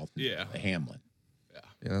back to health. Yeah. Hamlin. Yeah,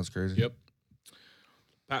 that's crazy. Yep.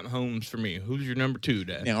 Pat Mahomes for me. Who's your number 2,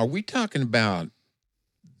 Dad? Now, are we talking about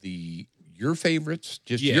your favorites?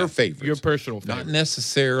 Just your favorites? Your personal favorites. Not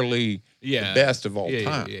necessarily the best of all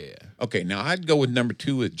time. Yeah. Okay, now I'd go with number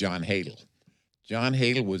 2 with John Hadle. John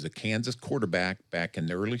Hadle was a Kansas quarterback back in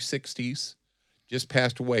the early 60s. Just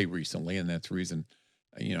passed away recently, and that's the reason,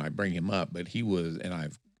 I bring him up. But he was, and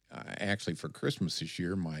I've actually for Christmas this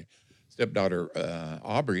year, my stepdaughter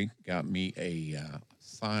Aubrey got me a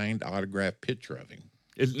signed autographed picture of him.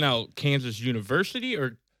 Is now Kansas University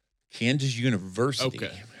or Kansas University?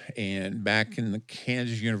 Okay. And back in the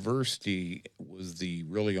Kansas University was the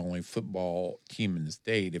really only football team in the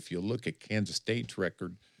state. If you look at Kansas State's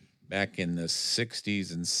record back in the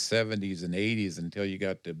 60s and 70s and 80s until you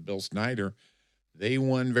got to Bill Snyder, they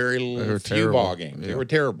won very few ball games. Yeah. They were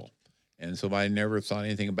terrible. And so I never thought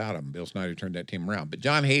anything about them. Bill Snyder turned that team around. But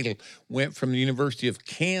John Hadle went from the University of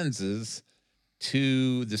Kansas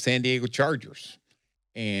to the San Diego Chargers.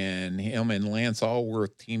 And him and Lance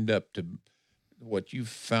Allworth teamed up to what you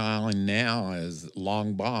find now as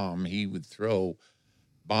long bomb. He would throw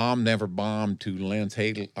bomb, never bomb to Lance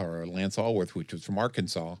Allworth, which was from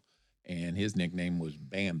Arkansas. And his nickname was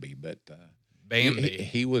Bambi. But Bambi.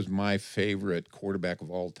 He was my favorite quarterback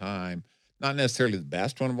of all time. Not necessarily the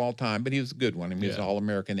best one of all time, but he was a good one. I mean, he was an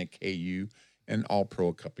All-American at KU and All-Pro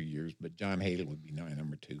a couple of years. But John Hadle would be my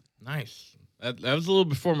number 2. Nice. That was a little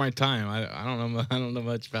before my time. I don't know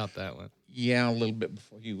much about that one. Yeah, a little bit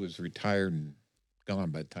before he was retired and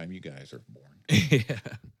gone by the time you guys are born. Yeah.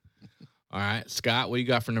 All right, Scott, what you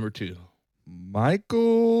got for number 2?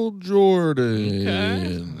 Michael Jordan.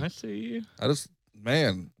 Okay, I see you.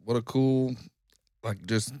 What a cool,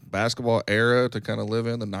 just basketball era to kind of live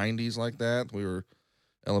in the 90s like that. We were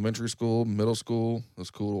elementary school, middle school. It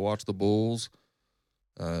was cool to watch the Bulls.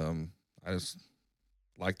 I just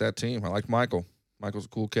like that team. I like Michael. Michael's a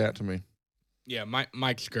cool cat to me. Yeah,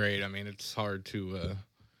 Mike's great. I mean, it's hard to,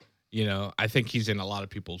 I think he's in a lot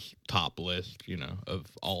of people's top list, of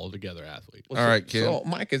all together athletes. All right, kid. So,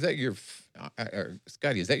 Mike, is that your,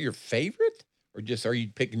 Scotty, is that your favorite? Or just are you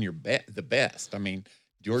picking the best? I mean,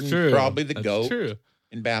 Jordan's probably the GOAT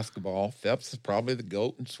in basketball. Phelps is probably the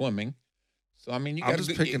GOAT in swimming. So, I mean, you got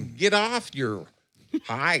to get off your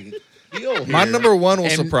high heel here. My number 1 will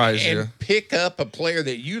surprise you. And pick up a player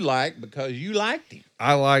that you like because you liked him.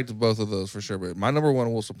 I liked both of those for sure, but my number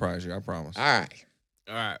 1 will surprise you, I promise. All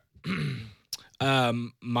right.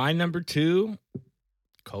 My number 2,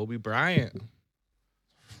 Kobe Bryant.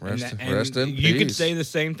 Rest in peace. You could say the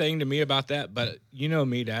same thing to me about that, but you know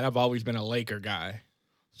me, Dad. I've always been a Laker guy.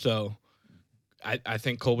 So I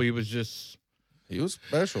think Kobe was just... He was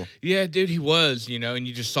special. Yeah, dude, he was, and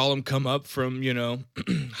you just saw him come up from,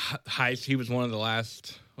 high. He was one of the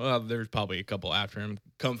last... Well, there's probably a couple after him.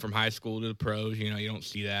 Come from high school to the pros, you don't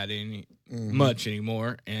see that much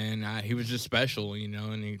anymore. And he was just special,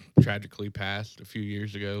 and he tragically passed a few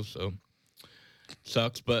years ago. So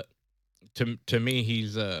sucks, but to me,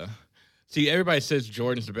 he's see, everybody says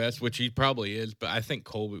Jordan's the best, which he probably is, but I think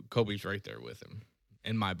Kobe's right there with him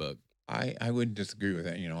in my book. I wouldn't disagree with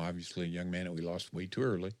that. Obviously a young man that we lost way too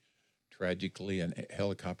early, tragically, a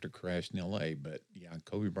helicopter crash in L.A. But yeah,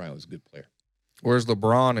 Kobe Bryant was a good player. Where's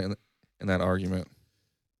LeBron in that argument?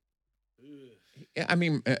 Yeah, I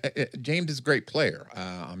mean, James is a great player.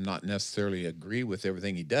 I'm not necessarily agree with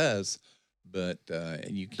everything he does, but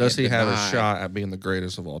you can't Does he have a shot at being the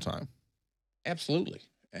greatest of all time? Absolutely.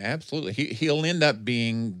 He'll end up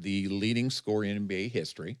being the leading scorer in NBA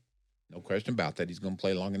history. No question about that. He's going to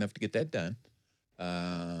play long enough to get that done.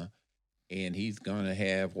 And he's going to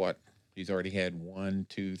have he's already had 1,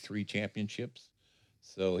 2, 3 championships.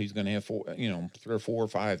 So he's going to have 3 or 4 or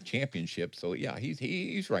 5 championships. So yeah,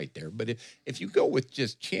 he's right there. But if you go with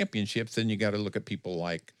just championships, then you got to look at people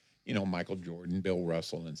like, Michael Jordan, Bill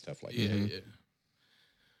Russell, and stuff like that. Yeah.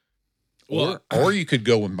 Well, or you could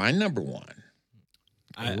go with my number 1.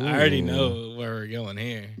 I already know where we're going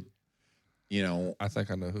here. I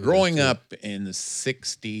think I know who. Growing up in the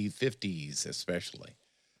 60s, 50s, especially,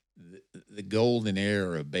 the golden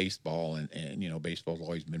era of baseball, and baseball's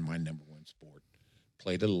always been my number 1 sport.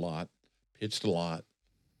 Played it a lot, pitched a lot,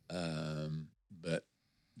 but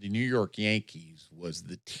the New York Yankees was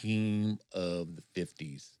the team of the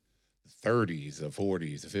 50s, the 30s, the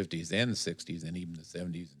 40s, the 50s, and the 60s, and even the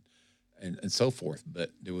 70s, and so forth. But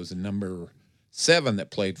there was a number 7 that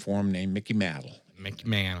played for him named Mickey Mantle. Mickey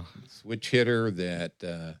Mantle. Switch hitter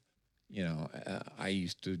that, I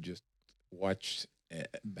used to just watch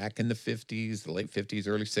back in the 50s, the late 50s,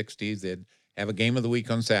 early 60s. They'd have a game of the week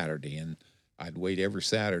on Saturday, and I'd wait every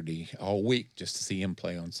Saturday all week just to see him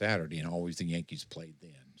play on Saturday, and always the Yankees played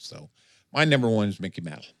then. So my number one is Mickey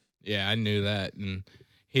Mantle. Yeah, I knew that. And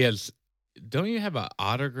he has. Don't you have an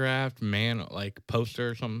autographed poster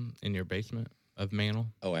or something in your basement of Mantle?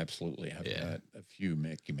 Oh, absolutely. I've got a few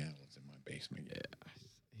Mickey Mantles in my basement. Yeah.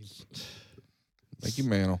 Mickey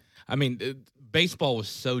Mantle. I mean, baseball was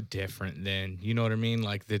so different then. You know what I mean?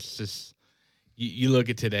 Like, it's just, you look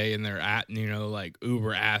at today and they're like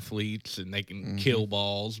uber athletes and they can kill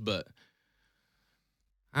balls, but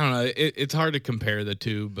I don't know. It's hard to compare the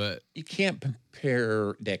two, but You can't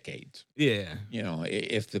compare decades. yeah. You know,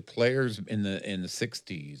 if the players in the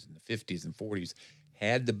 60s and the 50s and 40s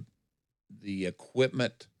had the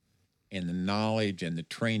equipment and the knowledge and the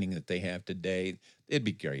training that they have today, they'd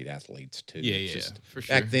be great athletes too. Yeah, It's yeah, just, for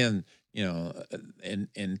sure. back then, you know,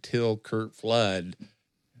 until Kurt Flood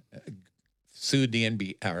sued the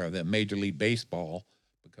NBA or the Major League Baseball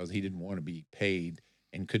because he didn't want to be paid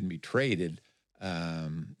and couldn't be traded,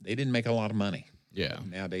 they didn't make a lot of money. Yeah. But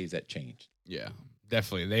nowadays that changed. Yeah,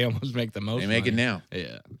 definitely. They almost make the most They make it money. now.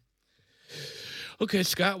 Yeah. Okay,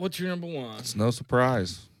 Scott, what's your number one? It's no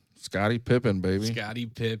surprise. Scottie Pippen, baby. Scottie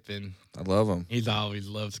Pippen. I love him. He's always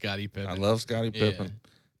loved Scottie Pippen. I love Scottie Yeah. Pippen.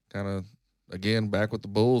 Kind of, again, back with the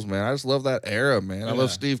Bulls, man. I just love that era, man. I Yeah.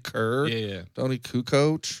 love Steve Kerr. Yeah. Tony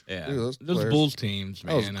Kukoc. Yeah. Dude, those players, Bulls teams,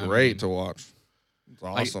 man. that was great to watch. It's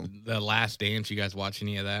awesome. Like the Last Dance, you guys watch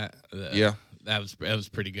any of that? Yeah. That was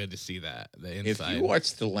pretty good to see that. The If inside. you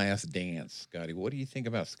watch The Last Dance, Scotty, what do you think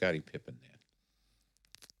about Scottie Pippen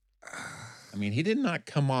then? I mean, he did not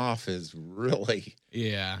come off as really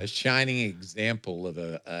a shining example of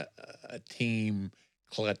a team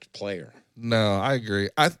clutch player. No, I agree.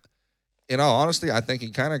 In all honesty, I think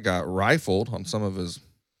he kind of got rifled on some of his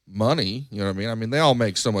money. You know what I mean? I mean, they all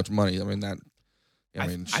make so much money. I mean,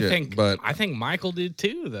 shit. I think Michael did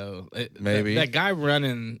too, though. Maybe that guy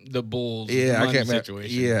running the Bulls. Yeah, I money can't.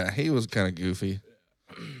 Situation. Yeah, he was kind of goofy.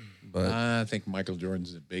 But I think Michael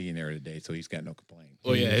Jordan's a billionaire today, so he's got no complaints.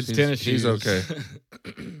 Oh yeah, it's tennis shoes. He's okay.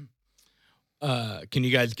 Can you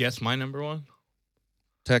guys guess my number one?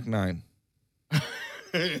 Tech 9.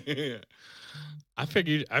 I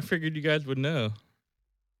figured you guys would know.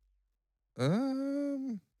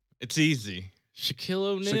 It's easy. Shaquille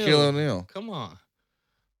O'Neal. Come on.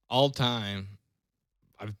 All time.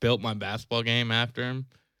 I've built my basketball game after him.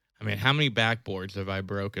 I mean, how many backboards have I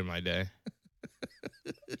broken my day?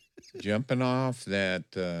 Jumping off that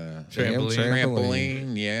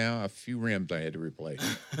trampoline. Yeah, a few rims I had to replace.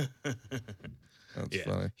 That's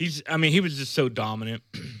funny. He was just so dominant.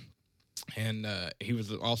 And he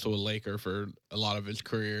was also a Laker for a lot of his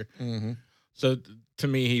career. Mm-hmm. So to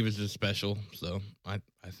me, he was just special. So I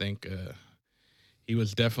think he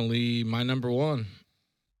was definitely my number one.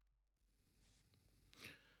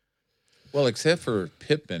 Well, except for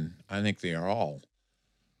Pippen, I think they are all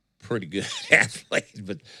pretty good athletes.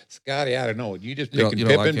 But Scotty, I don't know. You just picking you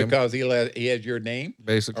don't Pippen like him? because he has your name?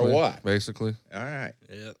 Basically. Or what? Basically. All right.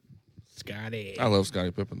 Yeah. Scotty. I love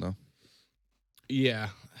Scottie Pippen, though. Yeah.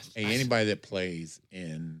 Hey, anybody that plays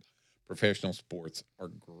in professional sports are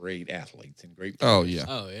great athletes and great Oh, players. yeah.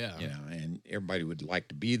 Oh, yeah. You know, and everybody would like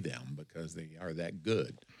to be them because they are that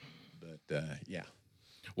good. But, yeah.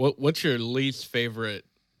 What's your least favorite,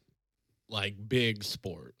 like, big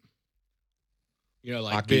sport? You know,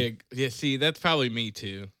 like Hockey. big. Yeah, see, that's probably me,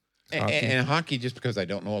 too. And hockey, just because I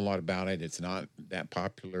don't know a lot about it, it's not that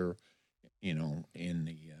popular, you know, in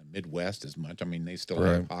the Midwest as much. I mean, they still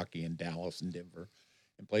have hockey in Dallas and Denver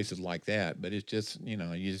and places like that. But it's just, you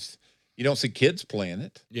know, you don't see kids playing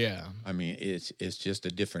it. Yeah. I mean, it's just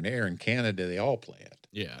a different air. In Canada, they all play it.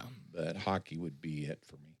 Yeah. But hockey would be it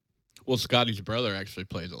for me. Well, Scotty's brother actually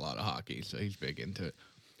plays a lot of hockey, so he's big into it.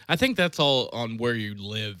 I think that's all on where you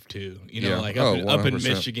live, too. You know, Yeah. like Oh, up in 100%.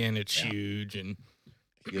 Michigan, it's huge. And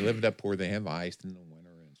If you lived up where they have ice in the winter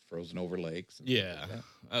and it's frozen over lakes. And stuff yeah. like that.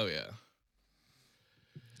 Oh, yeah.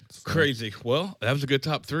 Crazy. Well, that was a good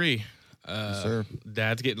top three. Yes, sir.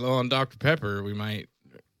 Dad's getting low on Dr. Pepper. We might.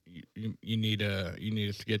 You need us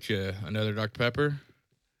to get you another Dr. Pepper.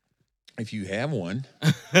 If you have one,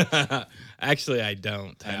 Actually, I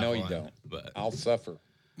don't. I have know you one, don't. but I'll suffer.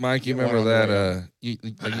 Mike, you Get one remember on the that? way You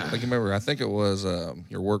remember? I think it was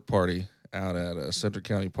your work party out at Central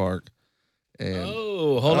County Park. And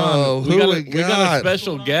hold Oh, on. who We got a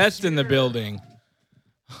special guest in the building.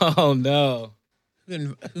 Oh no!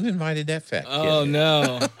 Who invited that fat kid? Oh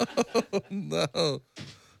no! no!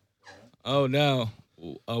 Oh no!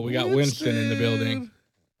 Oh, we got Winston in the building.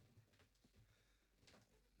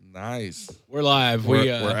 Nice. We're live.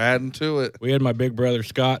 We're adding to it. We had my big brother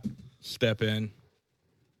Scott step in.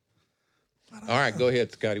 I All right, go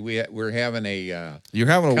ahead, Scotty. We're having a You're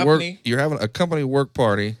having company. You're having a company work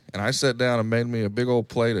party, and I sat down and made me a big old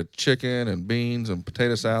plate of chicken and beans and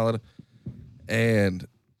potato salad, and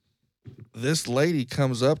this lady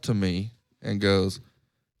comes up to me and goes,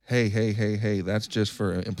 hey, that's just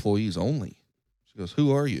for employees only. She goes,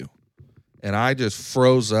 who are you? And I just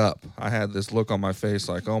froze up. I had this look on my face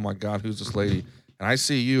like, oh my God, who's this lady? And I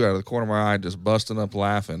see you out of the corner of my eye just busting up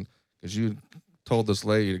laughing because you told this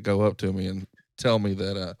lady to go up to me and tell me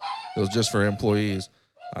that it was just for employees.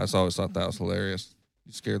 I just always thought that was hilarious.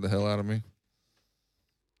 You scared the hell out of me.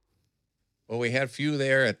 Well, we had a few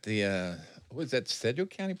there at the, was that Sedgwick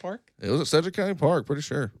County Park? It was at Sedgwick County Park, pretty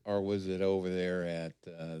sure. Or was it over there at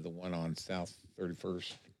the one on South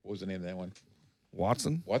 31st? What was the name of that one?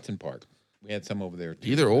 Watson Park. We had some over there, too.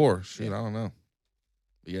 Either or. Shoot, I don't know.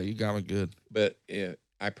 But yeah, you got me good. But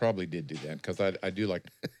I probably did do that because I do like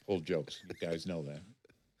to pull jokes. You guys know that.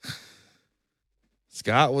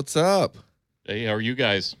 Scott, what's up? Hey, how are you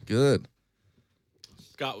guys? Good.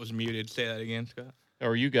 Scott was muted. Say that again, Scott. How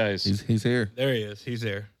are you guys? He's here. There he is. He's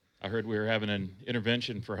there. I heard we were having an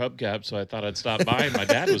intervention for Hubcap, so I thought I'd stop by. My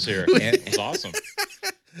dad was here. It was awesome.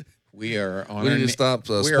 We are on, We our, need to stop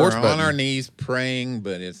we sports are on betting. our knees praying,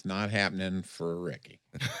 but it's not happening for Ricky.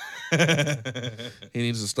 He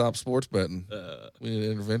needs to stop sports betting. We need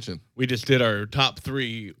an intervention. We just did our top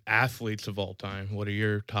 3 athletes of all time. What are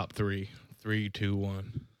your top 3? 3, 2,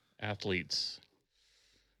 1. Athletes.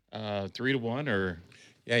 3 to 1 or?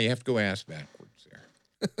 Yeah, you have to go ass backwards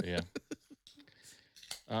there.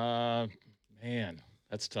 Yeah. Man,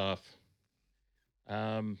 that's tough.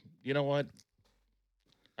 You know what?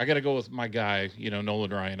 I got to go with my guy, Nolan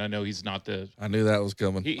Ryan. I know he's not the. I knew that was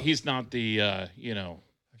coming. He's not the, I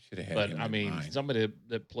should have had but him I in mean, mind. somebody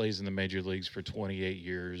that plays in the major leagues for 28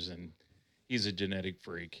 years, and he's a genetic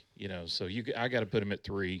freak, So I got to put him at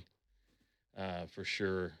 3, for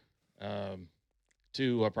sure.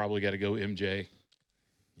 2, I probably got to go MJ,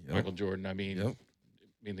 Michael Jordan. I mean,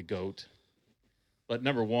 the GOAT. But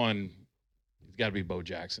number 1, it's got to be Bo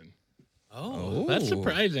Jackson. Oh, that's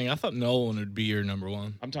surprising. I thought Nolan would be your number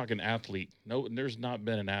 1. I'm talking athlete. No, there's not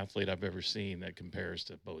been an athlete I've ever seen that compares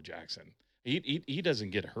to Bo Jackson. He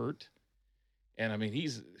doesn't get hurt, and I mean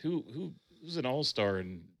he's who's an all-star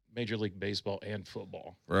in Major League Baseball and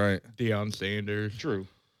football. Right, Deion Sanders. True.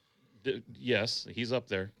 Yes, he's up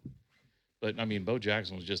there, but I mean Bo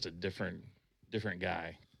Jackson was just a different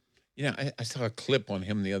guy. I saw a clip on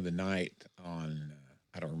him the other night on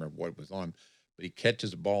I don't remember what it was on. But he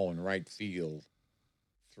catches a ball in right field,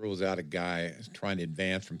 throws out a guy trying to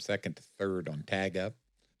advance from second to third on tag up.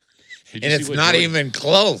 And it's not even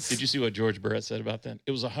close. Did you see what George Brett said about that?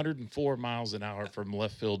 It was 104 miles an hour from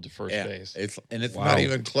left field to first base. It's not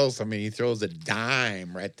even close. I mean, he throws a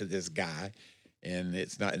dime right to this guy, and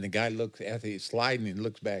it's not. And the guy looks after he's sliding and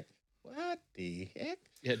looks back. What the heck?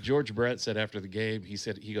 Yeah, George Brett said after the game,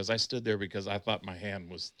 he goes, I stood there because I thought my hand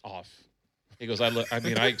was off. He goes,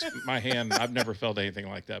 my hand, I've never felt anything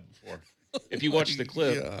like that before. If you watch the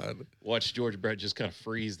clip, watch George Brett just kind of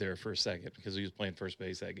freeze there for a second because he was playing first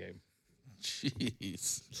base that game. Jeez.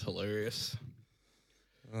 It's hilarious.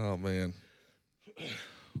 Oh, man.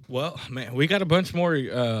 Well, man, we got a bunch more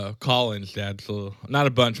call-ins, Dad. So not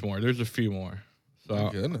a bunch more. There's a few more. So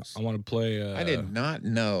My goodness. I want to play. I did not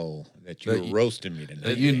know that you were roasting me tonight.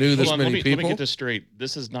 That you knew this many people? Let me get this straight.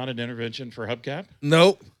 This is not an intervention for Hubcap?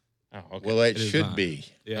 Nope. Oh, okay. Well, it should be.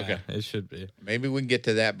 Yeah, okay. It should be. Maybe we can get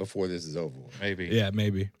to that before this is over. Maybe. Yeah,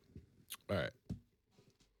 maybe. All right.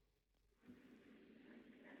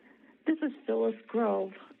 This is Phyllis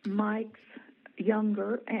Grove, Mike's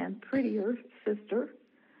younger and prettier sister.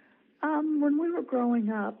 When we were growing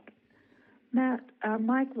up,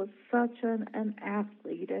 Mike was such an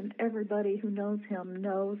athlete, and everybody who knows him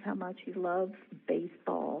knows how much he loves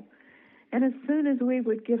baseball. And as soon as we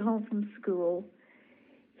would get home from school,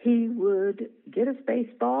 he would get his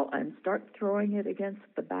baseball and start throwing it against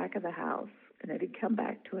the back of the house, and it'd come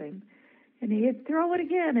back to him. And he'd throw it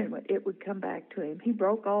again, and it would come back to him. He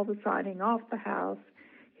broke all the siding off the house.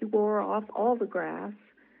 He wore off all the grass,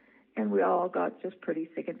 and we all got just pretty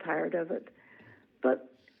sick and tired of it. But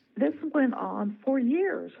this went on for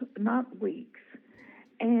years, not weeks.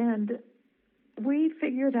 And we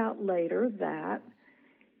figured out later that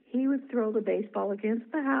he would throw the baseball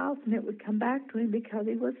against the house, and it would come back to him because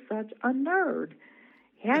he was such a nerd.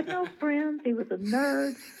 He had no friends. He was a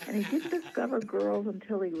nerd, and he didn't discover girls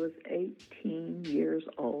until he was 18 years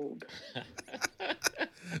old.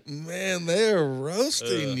 Man, they are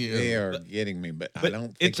roasting you. They are getting me, but I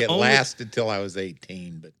don't think it's it only- lasted till I was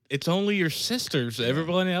 18. But It's only your sisters.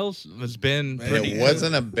 Everyone else has been pretty it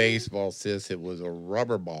wasn't a baseball, sis. It was a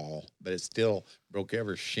rubber ball, but it still broke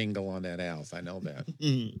every shingle on that house. I know that.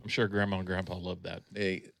 I'm sure Grandma and Grandpa loved that.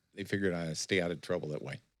 They figured I'd stay out of trouble that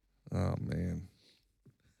way. Oh, man.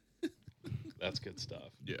 That's good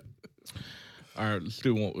stuff. Yeah. All right, let's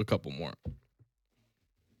do a couple more.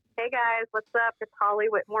 Hey guys, what's up? It's Holly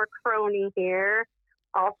Whitmore Crony here,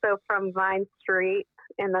 also from Vine Street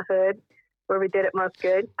in the hood, where we did it most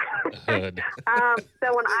good. Hood.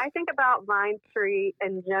 So when I think about Vine Street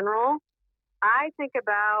in general, I think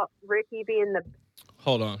about Ricky being the.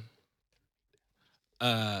 Hold on.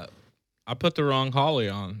 I put the wrong Holly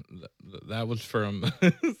on. That was from.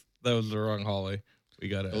 That was the wrong Holly. We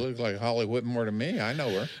got It looks like Holly Whitmore to me. I know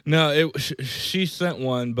her. No, she sent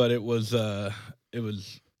one, but it was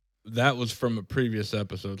that was from a previous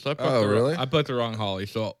episode. So I put really? I put the wrong Holly.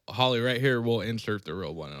 So Holly, right here, we'll insert the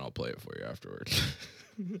real one and I'll play it for you afterwards.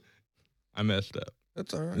 I messed up.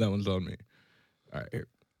 That's all right. That one's on me. All right, here.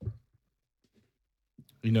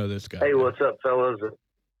 You know this guy. Hey, what's up, fellas?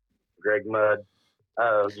 Greg Mudd.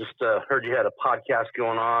 Just heard you had a podcast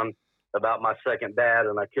going on about my second dad,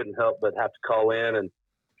 and I couldn't help but have to call in and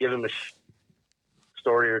give him a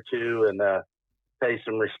story or two and pay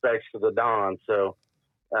some respects to the Don. So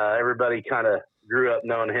everybody kind of grew up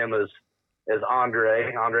knowing him as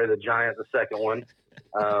Andre the Giant, the second one.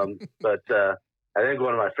 But I think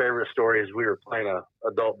one of my favorite stories, we were playing a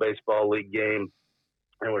adult baseball league game,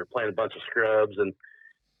 and we were playing a bunch of scrubs, and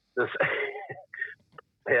this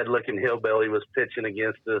head-looking hillbilly was pitching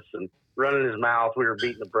against us and running his mouth. We were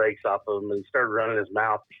beating the brakes off of him, and he started running his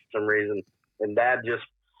mouth for some reason. And Dad just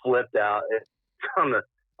flipped out on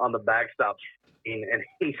the backstop screen, and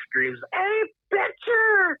he screams, "Hey,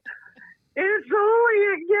 pitcher! It's only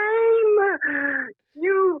a game!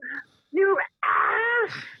 You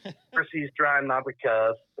ass!" Of course, he's trying not to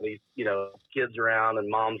cuss, but he's, kids around and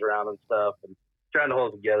moms around and stuff, and trying to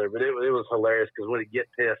hold it together. But it was hilarious because when he'd get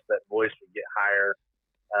pissed, that voice would get higher.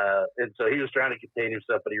 And so he was trying to contain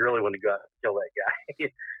himself, but he really wanted to go out and kill that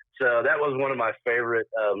guy. So that was one of my favorite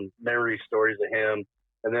memory stories of him.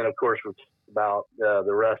 And then, of course, we talked about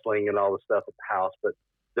the wrestling and all the stuff at the house. But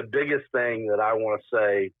the biggest thing that I want to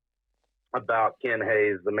say about Ken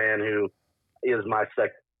Hayes, the man who is my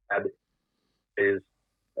second dad, is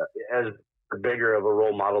as bigger of a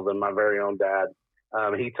role model than my very own dad.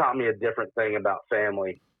 He taught me a different thing about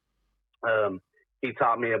family. He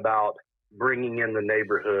taught me about bringing in the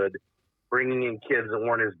neighborhood, bringing in kids that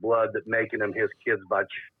weren't his blood, but making them his kids by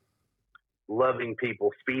loving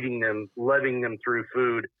people, feeding them, loving them through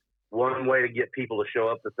food. One way to get people to show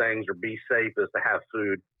up to things or be safe is to have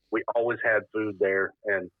food. We always had food there,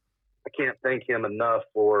 and I can't thank him enough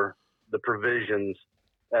for the provisions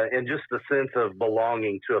and just the sense of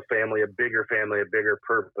belonging to a family, a bigger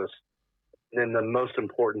purpose. And then the most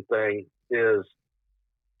important thing is,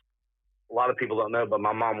 a lot of people don't know, but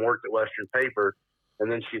my mom worked at Western Paper, and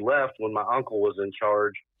then she left when my uncle was in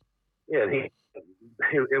charge. Yeah,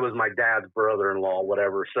 it was my dad's brother-in-law,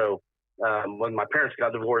 whatever. So when my parents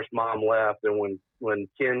got divorced, Mom left, and when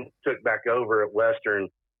Ken took back over at Western,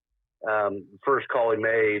 first call he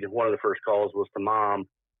made, one of the first calls was to Mom,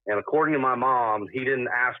 and according to my mom, he didn't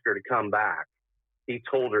ask her to come back. He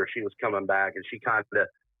told her she was coming back, and she kind of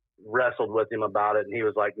wrestled with him about it, and he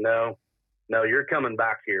was like, no, you're coming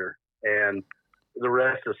back here. And the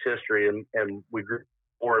rest is history. And we grew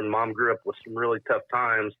up, and Mom grew up with some really tough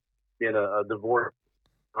times, being a divorced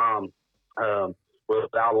mom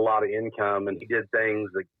without a lot of income. And he did things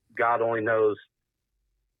that God only knows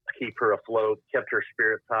to keep her afloat, kept her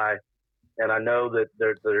spirits high. And I know that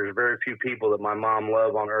there's very few people that my mom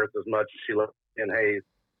loved on earth as much as she loved Ken Hayes,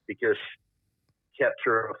 because she kept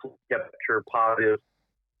her positive,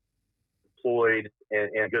 employed,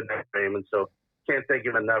 and good name. And so can't thank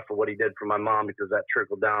him enough for what he did for my mom, because that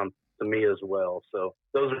trickled down to me as well. So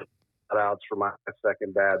those are shout-outs for my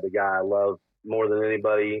second dad, the guy I love more than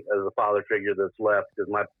anybody as a father figure that's left, because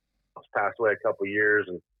my pops passed away a couple years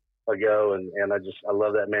ago, and I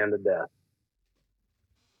love that man to death.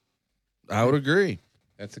 I would agree.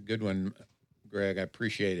 That's a good one, Greg. I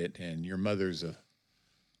appreciate it. And your mother's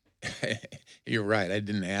you're right. I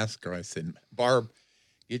didn't ask her. I said, Barb,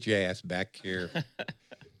 get your ass back here.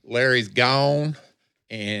 Larry's gone,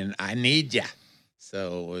 and I need ya.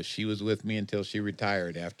 So she was with me until she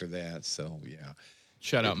retired after that. So, yeah.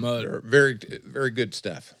 Shout out, Mud. Very, very good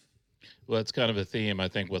stuff. Well, it's kind of a theme, I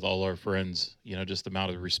think, with all our friends, just the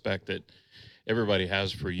amount of respect that everybody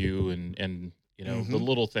has for you, and the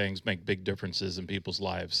little things make big differences in people's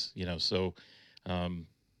lives, so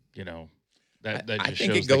you know, that I just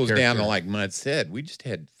think shows it goes the down to character. like Mud said. We just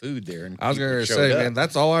had food there, and I was people going to showed say, up. man,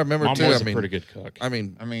 that's all I remember Mom too. was I mean, a pretty good cook. I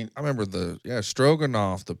mean, I remember the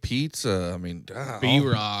stroganoff, the pizza. I mean,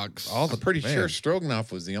 B-Rocks. I'm pretty sure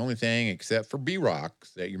stroganoff was the only thing except for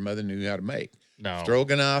B-Rocks that your mother knew how to make. No.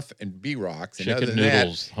 Stroganoff and B-Rocks. And Chicken other than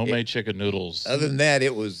noodles, that, homemade chicken noodles. Other than that,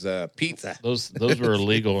 it was pizza. Those were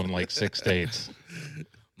illegal in like 6 states.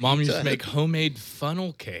 Mom used to make homemade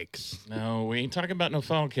funnel cakes. No, we ain't talking about no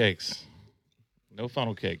funnel cakes. No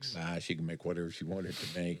funnel cakes. Nah, she can make whatever she wanted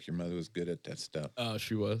to make. Your mother was good at that stuff. Oh,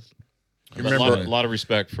 she was. A lot of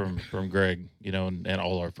respect from Greg, you know, and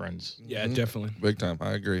all our friends. Yeah, definitely. Big time.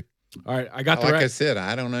 I agree. All right, I got the like right. I said,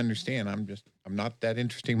 I don't understand. I'm not that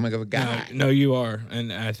interesting of a guy. No, you are,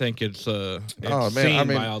 and I think it's seen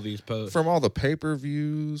by all these posts. From all the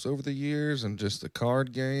pay-per-views over the years and just the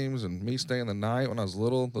card games and me staying the night when I was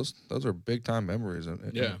little, those are big time memories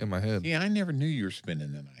in my head. Yeah, I never knew you were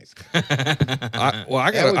spending the night.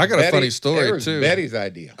 I got a funny story that was too. Betty's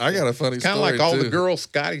idea. I got a funny story. Kind of like all the girls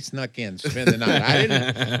Scotty snuck in to spend the night.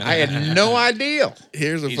 I had no idea.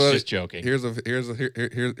 He's just joking. Here's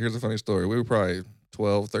a funny story. We were probably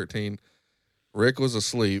 12, 13. Rick was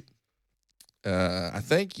asleep. I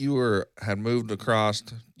think you had moved across.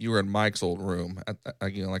 You were in Mike's old room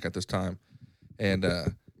at this time, and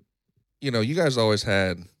you guys always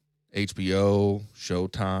had HBO,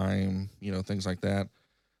 Showtime, things like that.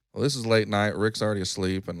 Well, this is late night. Rick's already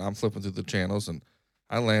asleep, and I'm flipping through the channels, and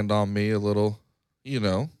I land on me a little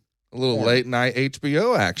late night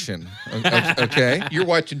HBO action. Okay, you're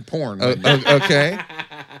watching porn. Okay.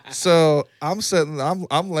 So I'm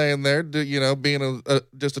laying there, being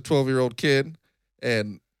just a 12-year-old kid,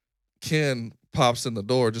 and Ken pops in the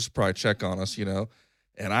door just to probably check on us,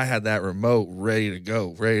 and I had that remote ready to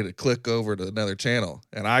go, ready to click over to another channel,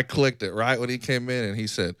 and I clicked it right when he came in, and he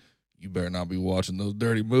said, "You better not be watching those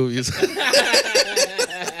dirty movies."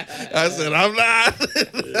 I said, "I'm not.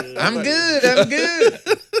 I'm good.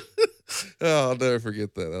 Oh, I'll never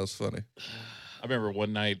forget that. That was funny. I remember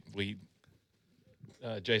one night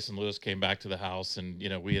Jason Lewis came back to the house, and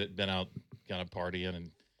we had been out kind of partying and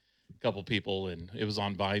a couple people, and it was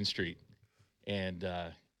on Vine Street, and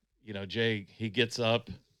Jay, he gets up,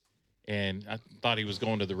 and I thought he was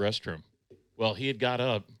going to the restroom. Well, he had got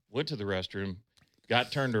up, went to the restroom,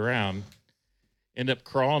 got turned around, ended up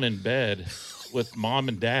crawling in bed with Mom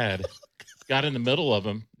and Dad, got in the middle of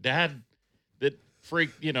them. Dad, that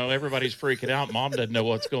freaked, everybody's freaking out. Mom doesn't know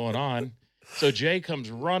what's going on. So Jay comes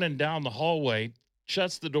running down the hallway,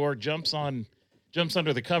 shuts the door, jumps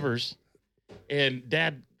under the covers, and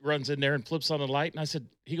Dad runs in there and flips on the light. And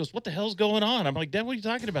he goes, "What the hell's going on?" I'm like, "Dad, what are you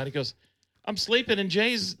talking about?" He goes, "I'm sleeping, and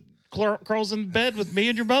Jay's crawls in bed with me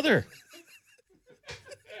and your mother."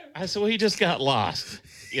 I said, "Well, he just got lost.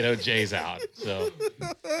 Jay's out." So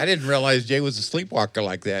I didn't realize Jay was a sleepwalker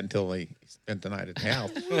like that until he spent the night at the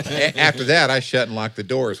house. After that, I shut and locked the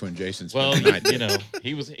doors when Jason spent the night.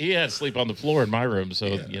 he had to sleep on the floor in my room,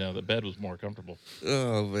 so the bed was more comfortable.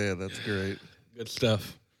 Oh man, that's great. Good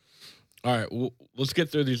stuff. All right, let's get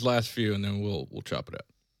through these last few, and then we'll chop it up.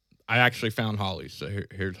 I actually found Holly, so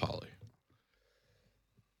here's Holly.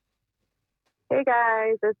 Hey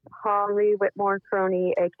guys, it's Holly Whitmore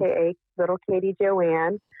Crony, aka Little Katie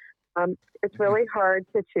Joanne. It's really hard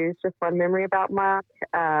to choose just one memory about Mark.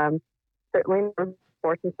 Certainly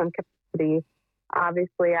sports in some capacity.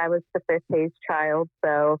 Obviously, I was the fifth Hayes child,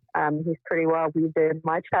 so he's pretty well weaved in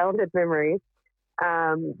my childhood memories.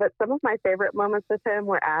 But some of my favorite moments with him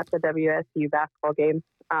were at the WSU basketball games.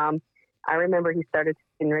 I remember he started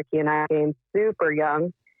teaching Ricky and I games super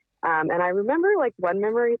young. And I remember one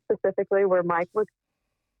memory specifically where Mike was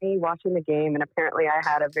me watching the game, and apparently I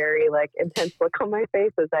had a very intense look on my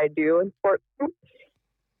face, as I do in sports.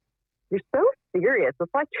 You're so serious.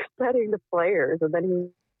 It's like you're studying the players. And then he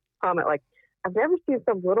comment "I've never seen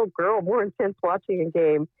some little girl more intense watching a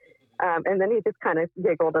game." And then he just kind of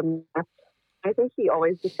giggled, and I think he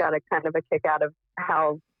always just got a kind of a kick out of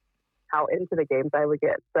how into the games I would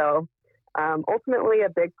get. So ultimately, a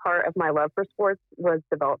big part of my love for sports was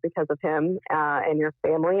developed because of him and your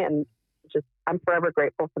family, and I'm forever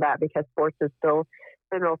grateful for that, because sports is still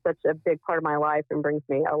such a big part of my life and brings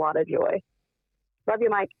me a lot of joy. Love you,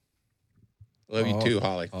 Mike. Love you too,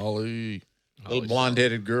 Holly. Holly. Little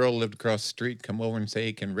blonde-headed girl lived across the street, come over and say,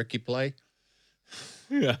 "Hey, can Ricky play?"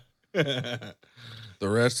 Yeah. The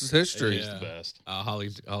rest is history. He's the best.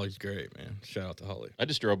 Holly's great, man. Shout out to Holly. I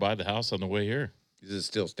just drove by the house on the way here. Is it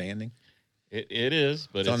still standing? It is,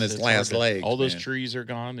 but it's on its last legs. All those trees are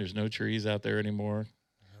gone. There's no trees out there anymore.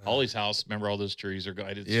 Holly's house, remember, all those trees are gone.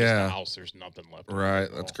 It's just a house. There's nothing left. Right.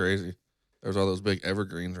 That's crazy. There's all those big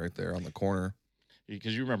evergreens right there on the corner.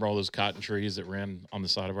 because you remember all those cotton trees that ran on the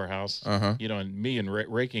side of our house. Uh-huh. You know, and me and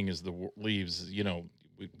raking is the leaves. You know,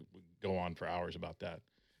 we go on for hours about that.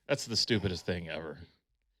 That's the stupidest thing ever.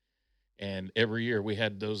 And every year we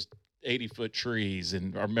had those 80-foot trees,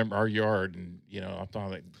 and I remember our yard. And you know, I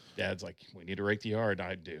thought like Dad's like, we need to rake the yard.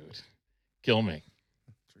 I do it, kill me.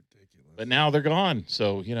 It's ridiculous. But now they're gone.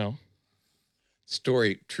 So you know,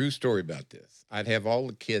 True story about this. I'd have all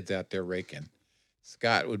the kids out there raking.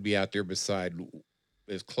 Scott would be out there beside,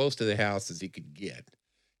 as close to the house as he could get,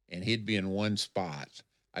 and he'd be in one spot.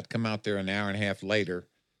 I'd come out there an hour and a half later,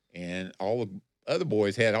 and all the other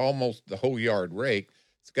boys had almost the whole yard raked.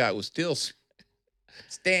 Scott was still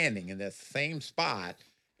standing in that same spot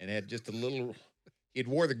and had just a little. He'd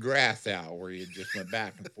wore the grass out where he just went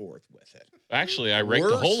back and forth with it. actually, I raked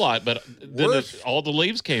a whole lot, but then all the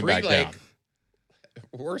leaves came back down.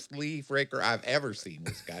 Worst leaf raker I've ever seen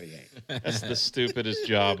was Scotty A. That's the stupidest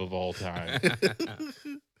job of all time.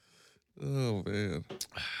 Oh man.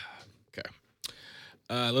 Okay.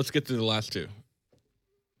 Let's get to the last two.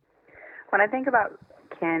 When I think about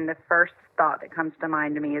Ken, the first thought that comes to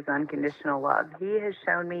mind to me is unconditional love. He has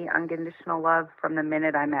shown me unconditional love from the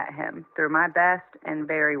minute I met him, through my best and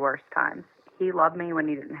very worst times. He loved me when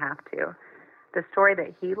he didn't have to. The story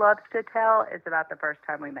that he loves to tell is about the first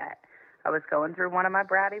time we met. I was going through one of my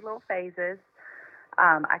bratty little phases.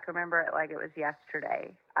 I can remember it like it was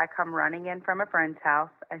yesterday. I come running in from a friend's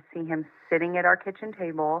house. I see him sitting at our kitchen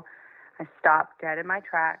table. I stop dead in my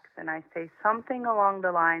tracks, and I say something along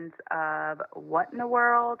the lines of, what in the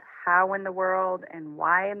world, how in the world, and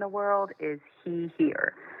why in the world is he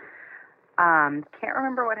here? Can't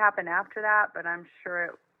remember what happened after that, but I'm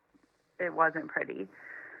sure it wasn't pretty.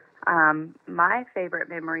 My favorite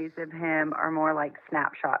memories of him are more like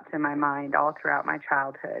snapshots in my mind all throughout my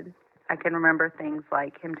childhood. I can remember things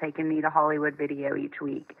like him taking me to Hollywood Video each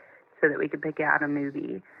week so that we could pick out a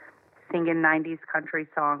movie, singing 90s country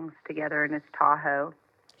songs together in his Tahoe,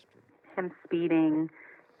 him speeding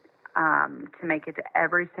to make it to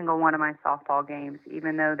every single one of my softball games,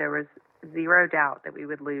 even though there was zero doubt that we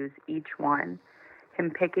would lose each one,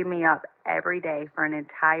 him picking me up every day for an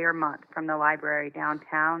entire month from the library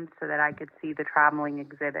downtown so that I could see the traveling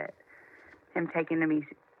exhibit, him taking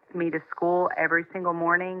me to school every single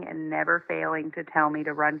morning and never failing to tell me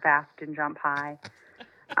to run fast and jump high,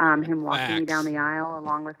 him walking me down the aisle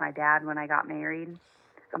along with my dad when I got married.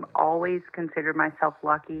 I've always considered myself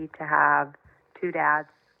lucky to have two dads.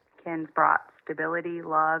 Ken's brought stability,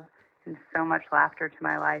 love, and so much laughter to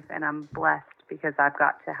my life, and I'm blessed because I've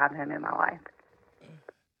got to have him in my life.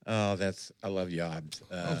 Oh, I love you, Hobbs.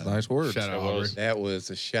 Nice words. Shout out, Aubrey. That was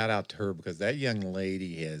a shout out to her because that young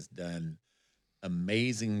lady has done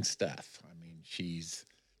amazing stuff. I mean, she's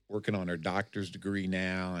working on her doctor's degree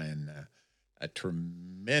now, and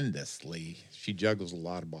she juggles a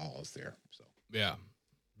lot of balls there. So Yeah.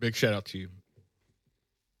 Big shout out to you.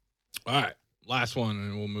 All right. Last one,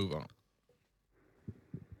 and we'll move on.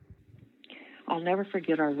 I'll never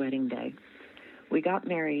forget our wedding day. We got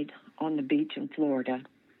married on the beach in Florida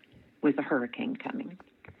with a hurricane coming.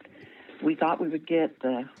 We thought we would get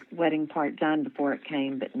the wedding part done before it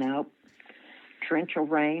came, but nope. Torrential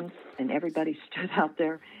rain, and everybody stood out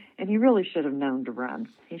there, and he really should have known to run.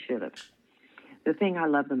 He should have. The thing I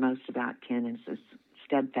love the most about Ken is his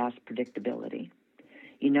steadfast predictability.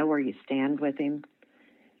 You know where you stand with him.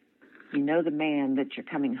 You know the man that you're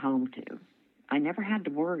coming home to. I never had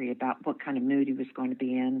to worry about what kind of mood he was going to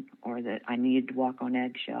be in or that I needed to walk on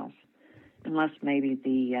eggshells, unless maybe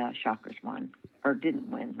the Shockers won, or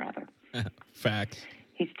didn't win, rather. Facts.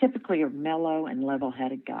 He's typically a mellow and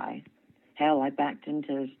level-headed guy. Hell, I backed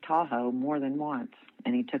into his Tahoe more than once,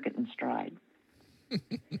 and he took it in stride.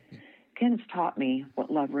 Ken's taught me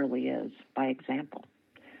what love really is by example,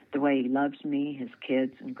 the way he loves me, his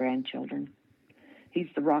kids, and grandchildren. He's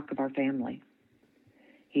the rock of our family.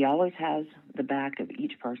 He always has the back of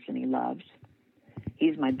each person he loves.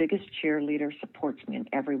 He's my biggest cheerleader, supports me in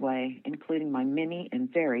every way, including my many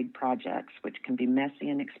and varied projects, which can be messy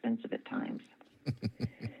and expensive at times.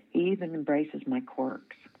 He even embraces my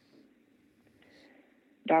quirks.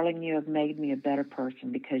 Darling, you have made me a better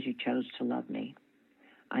person because you chose to love me.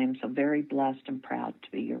 I am so very blessed and proud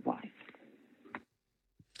to be your wife.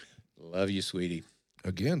 Love you, sweetie.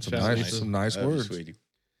 Again, some nice Love you, words. sweetie.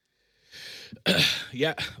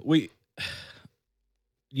 Yeah,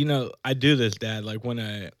 I do this, Dad. Like when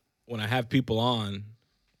I have people on,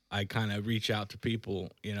 I kind of reach out to people,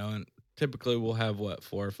 and typically we'll have 4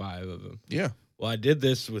 or 5 of them. Yeah. Well, I did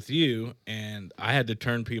this with you, and I had to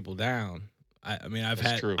turn people down. I've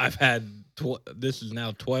had this is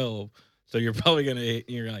now 12 So you're probably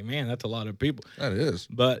you're like, man, that's a lot of people. That is.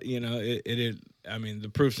 But, it is, I mean, the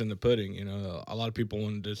proof's in the pudding. A lot of people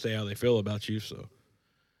wanted to say how they feel about you. So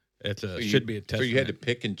it's should be a testament. So you had to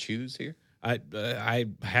pick and choose here? I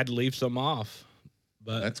had to leave some off.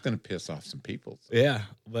 But that's going to piss off some people. Yeah.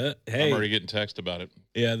 But hey. I'm already getting text about it.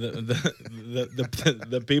 Yeah.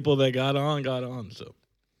 The people that got on. So.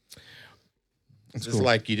 It's just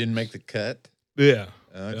like you didn't make the cut? Yeah.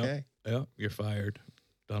 Okay. Yeah. You're fired,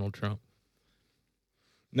 Donald Trump.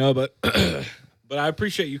 No, but but I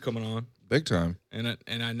appreciate you coming on. Big time. And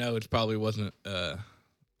I know it probably wasn't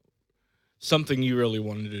something you really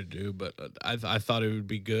wanted to do, but I thought it would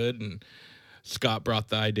be good. And Scott brought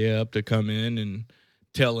the idea up to come in and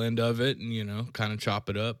tail end of it and, kind of chop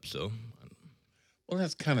it up. So. Well,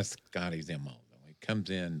 that's kind of Scotty's MO, though. He comes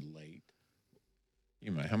in late.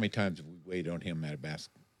 How many times have we waited on him at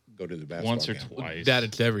go to the basketball Once or game? twice. Dad,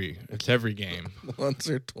 it's every game. Once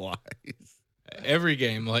or twice. Every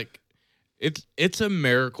game. Like, it's a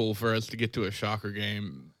miracle for us to get to a Shocker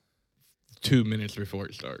game 2 minutes before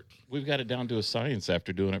it starts. We've got it down to a science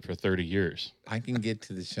after doing it for 30 years. I can get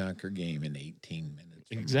to the Shocker game in 18 minutes.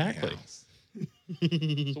 Exactly.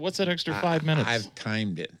 So what's that extra 5 minutes? I've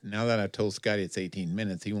timed it. Now that I've told Scotty it's 18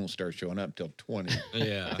 minutes, he won't start showing up till 20.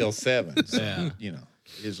 Yeah. Till 7. So, Yeah.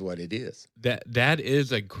 It is what it is. That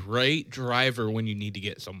is a great driver when you need to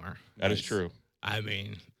get somewhere. That is true. I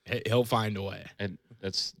mean, he'll find a way. And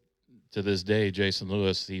that's, to this day, Jason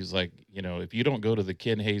Lewis, he's like, if you don't go to the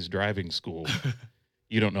Ken Hayes driving school,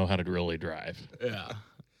 you don't know how to really drive. Yeah.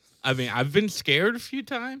 I mean, I've been scared a few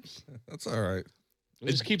times. That's all right. It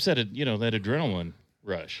just keeps that adrenaline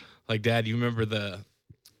rush. Like, Dad, you remember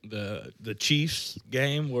the Chiefs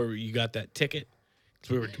game where you got that ticket?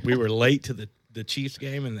 'Cause we were late to the Chiefs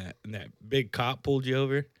game, and that big cop pulled you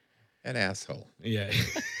over. That asshole. Yeah.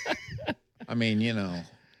 I mean,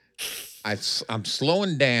 I'm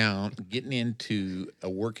slowing down, getting into a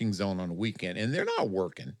working zone on a weekend, and they're not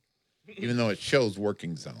working, even though it shows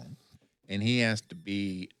working zone. And he has to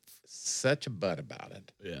be such a butt about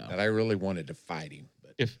it that I really wanted to fight him.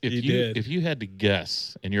 But if you had to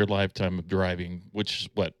guess in your lifetime of driving, which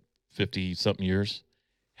is 50 something years,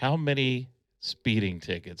 how many speeding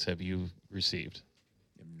tickets have you received?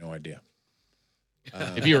 I have no idea.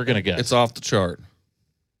 If you were going to guess, it's off the chart.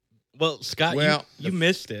 Well, Scott, you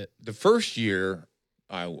missed it. The first year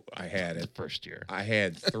I had it. First year I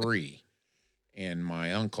had 3, and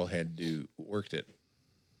my uncle worked at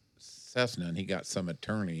Cessna, and he got some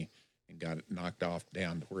attorney and got it knocked off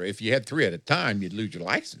down to where if you had 3 at a time, you'd lose your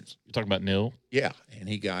license. You're talking about Neil? Yeah, and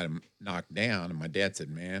he got him knocked down, and my dad said,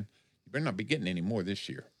 "Man, you better not be getting any more this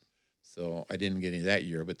year." So I didn't get any that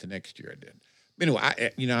year, but the next year I did. But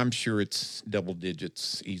anyway, I'm sure it's double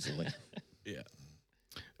digits easily. Yeah.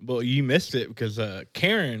 Well, you missed it because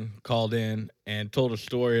Karen called in and told a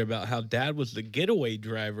story about how Dad was the getaway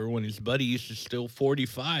driver when his buddy used to steal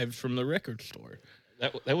 45s from the record store.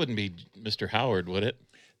 That wouldn't be Mr. Howard, would it?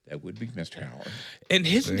 That would be Mr. Howard. And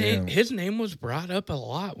his name was brought up a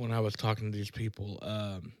lot when I was talking to these people.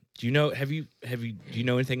 Do you know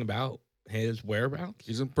anything about his whereabouts?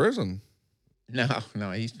 He's in prison. No,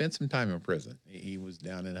 he spent some time in prison. He was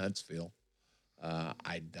down in Huntsville.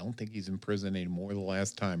 I don't think he's in prison anymore. The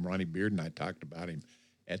last time Ronnie Beard and I talked about him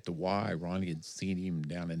at the Y, Ronnie had seen him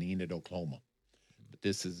down in Enid, Oklahoma. But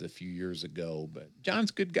this is a few years ago. But John's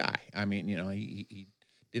a good guy. I mean, he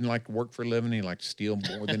didn't like to work for a living. He liked to steal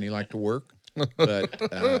more than he liked to work. But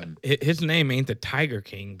his name ain't the Tiger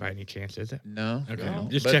King by any chance, is it? No. Okay, no.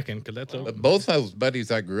 just checking because that's open. But both those buddies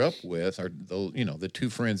I grew up with are those, the 2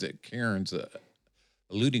 friends that Karen's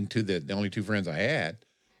alluding to. The only 2 friends I had.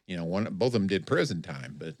 Both of them did prison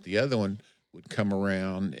time, but the other one would come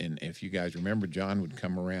around, and if you guys remember, John would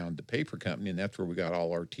come around the paper company, and that's where we got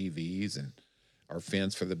all our TVs and our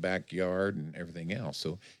fence for the backyard and everything else.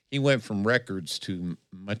 So he went from records to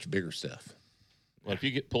much bigger stuff. Well, if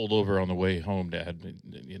you get pulled over on the way home, Dad,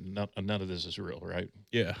 none of this is real, right?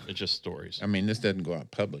 Yeah. It's just stories. I mean, this doesn't go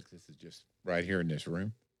out public. This is just right here in this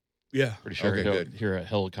room. Yeah. Pretty sure Okay, hear a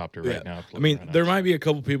helicopter right now. I mean, there might be a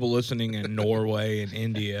couple people listening in Norway and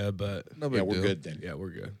India, but we're good then. Yeah,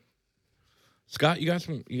 we're good. Scott, you got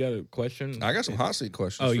a question? I got some hot seat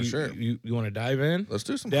questions for sure. You want to dive in? Let's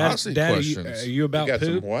do some Dad, hot seat Dad, questions. Are you about got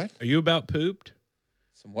poop? some what? Are you about pooped?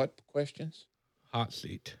 Some what questions? Hot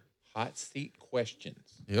seat. Hot seat questions.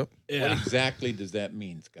 Yep. Yeah. What exactly does that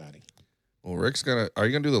mean, Scotty? Well, Rick's are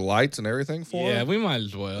you gonna do the lights and everything for Yeah, him? we might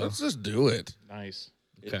as well. Let's just do it. Nice.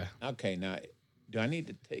 Okay. Okay, now, do I need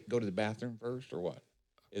to go to the bathroom first or what?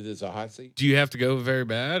 Is this a hot seat? Do you have to go very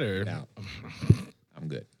bad or No. I'm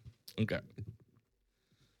good. Okay.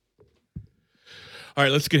 All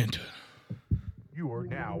right, let's get into it.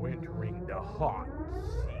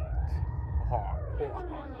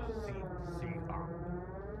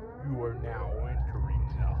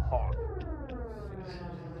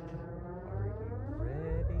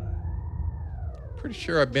 pretty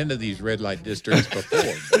sure I've been to these red light districts before.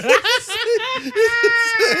 The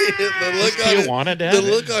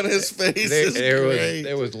look on his face is great.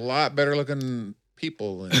 There was a lot better looking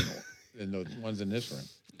people than the ones in this room.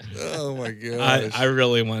 Oh my god! I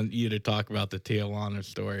really want you to talk about the Tijuana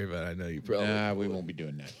story, but I know you probably. Nah, we won't be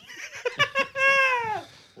doing that.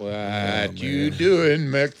 What you doing,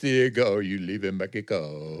 Mexico? You leaving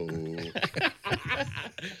Mexico?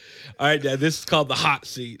 All right, Dad. This is called the hot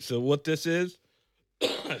seat. So what this is?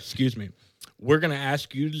 Excuse me. We're gonna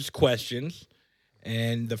ask you these questions,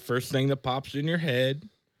 and the first thing that pops in your head,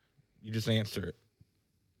 you just answer it.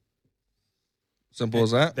 Simple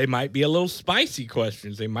as that. They might be a little spicy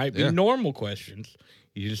questions. They might be normal questions.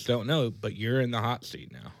 You just don't know, but you're in the hot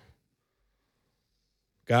seat now.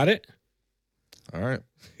 Got it? All right.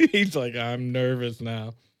 He's like, I'm nervous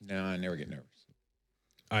now. No, I never get nervous.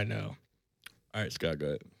 I know. All right, Scott, go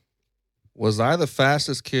ahead. Was I the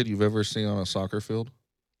fastest kid you've ever seen on a soccer field?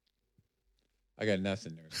 I got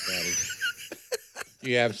nothing there, Scotty.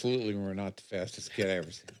 You absolutely were not the fastest kid I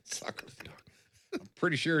ever seen on a soccer field. I'm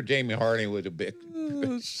pretty sure Jamie Harding would have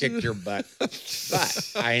kicked your butt.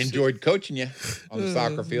 But I enjoyed coaching you on the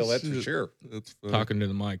soccer field, that's for sure. That's funny. Talking to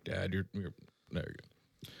the mic, Dad. You're there you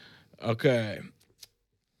go. Okay.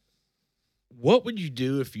 What would you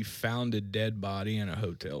do if you found a dead body in a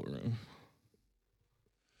hotel room?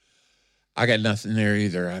 I got nothing there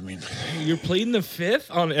either. I mean, you're pleading the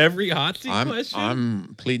fifth on every hot seat question?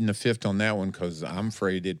 I'm pleading the fifth on that one because I'm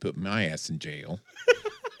afraid they'd put my ass in jail.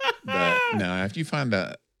 But no, if you find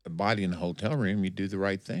a body in a hotel room, you do the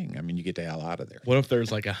right thing. I mean, you get the hell out of there. What if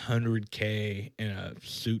there's like $100K in a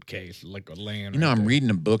suitcase, like a land? You know, I'm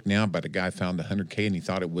reading a book now about a guy found $100K and he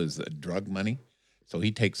thought it was drug money. So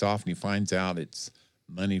he takes off and he finds out it's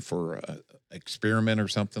money for an experiment or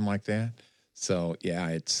something like that. So yeah,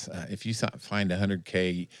 it's if you find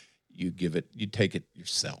 $100K, you take it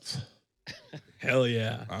yourself. Hell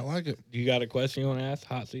yeah, I like it. You got a question you want to ask?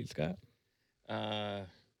 Hot seat, Scott?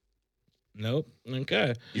 Nope.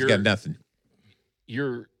 Okay. He's got nothing.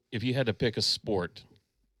 If you had to pick a sport,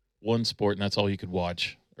 one sport, and that's all you could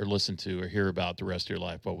watch or listen to or hear about the rest of your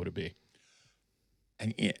life, what would it be?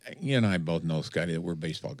 And you and I both know, Scotty, that we're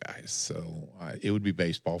baseball guys. So it would be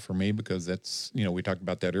baseball for me because that's, we talked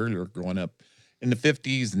about that earlier, growing up in the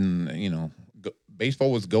 50s and,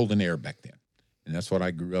 baseball was golden era back then. And that's what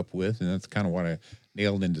I grew up with. And that's kind of what I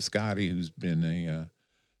nailed into Scotty, who's been a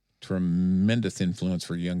tremendous influence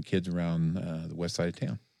for young kids around the west side of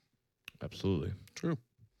town. Absolutely. True.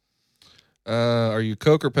 Are you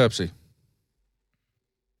Coke or Pepsi?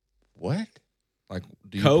 What? Like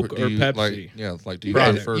Coke or Pepsi? Do you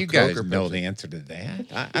prefer you Coke guys or know Pepsi? the answer to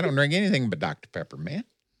that. I don't drink anything but Dr. Pepper, man.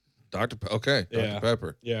 Dr.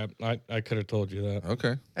 Pepper. Yeah, I could have told you that.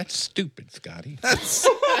 Okay. That's stupid, Scotty. That's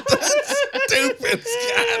stupid,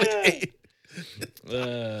 Scotty.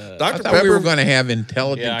 I thought we were going to have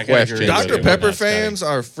intelligent questions. Dr. Pepper fans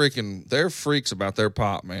are they're freaks about their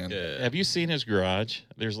pop, man. Yeah. Have you seen his garage?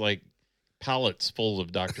 There's like pallets full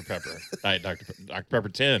of Dr. Pepper. Diet Dr. Pepper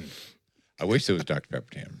 10. I wish it was Dr. Pepper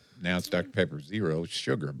 10. Now it's Dr. Pepper Zero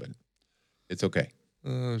sugar, but it's okay.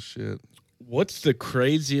 Oh, shit. What's the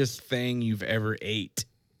craziest thing you've ever ate?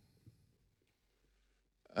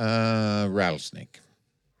 Rattlesnake.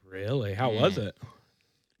 Really? How was it?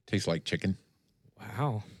 Tastes like chicken.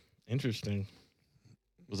 Wow. Interesting.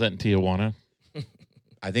 Was that in Tijuana?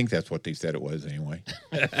 I think that's what they said it was anyway.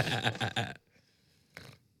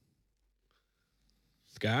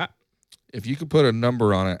 Scott? If you could put a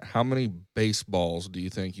number on it, how many baseballs do you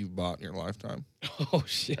think you've bought in your lifetime? Oh,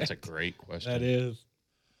 shit. That's a great question. That is.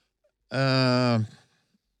 A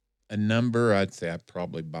number, I'd say I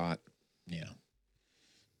probably bought, 4,000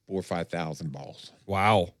 or 5,000 balls.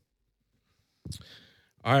 Wow.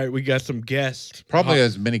 All right, we got some guests. Probably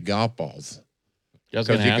as many golf balls. I was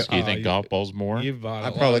going to ask, do you think golf balls more?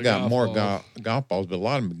 I probably got more golf balls, but a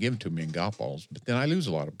lot of them are given to me in golf balls. But then I lose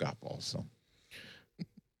a lot of golf balls. So,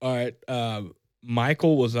 all right,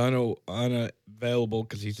 Michael was unavailable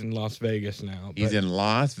because he's in Las Vegas now. He's in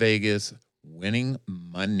Las Vegas winning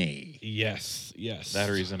money. Yes. That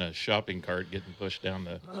or he's in a shopping cart getting pushed down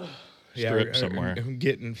the strip somewhere.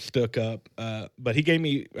 Getting stuck up. But he gave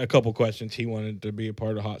me a couple questions. He wanted to be a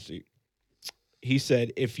part of Hot Seat. He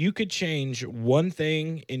said, if you could change one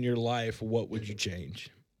thing in your life, what would you change?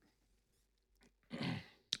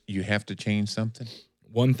 You have to change something?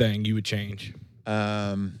 One thing you would change.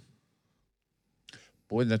 Boy,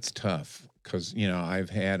 that's tough because, I've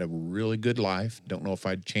had a really good life. Don't know if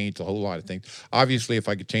I'd change a whole lot of things. Obviously, if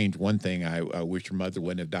I could change one thing, I wish your mother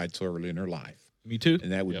wouldn't have died so early in her life. Me too.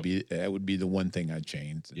 And that would be the one thing I'd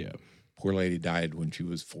change. Yeah. Poor lady died when she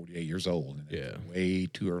was 48 years old. And it was way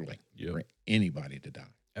too early for anybody to die.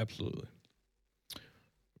 Absolutely.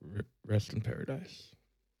 Rest in paradise.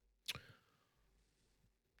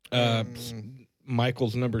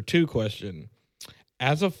 Michael's number 2 question.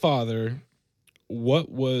 As a father, what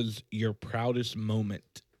was your proudest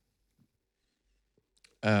moment?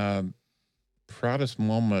 Proudest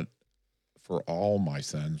moment for all my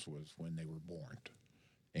sons was when they were born.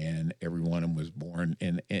 And every one of them was born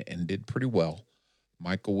and did pretty well.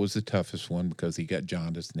 Michael was the toughest one because he got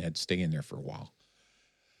jaundice and had to stay in there for a while.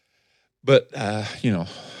 But,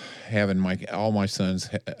 having all my sons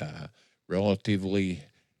relatively,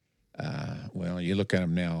 well, you look at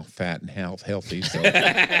them now, fat and healthy. So,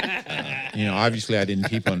 obviously I didn't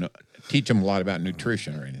teach them a lot about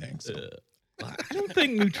nutrition or anything. So. I don't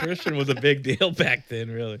think nutrition was a big deal back then,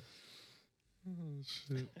 really. Oh,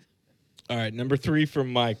 shit. All right, number 3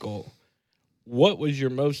 from Michael. What was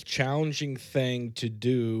your most challenging thing to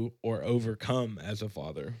do or overcome as a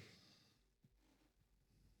father?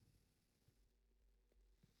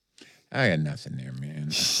 I got nothing there,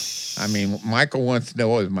 man. I mean, Michael wants to know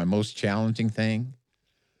what was my most challenging thing.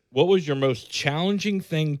 What was your most challenging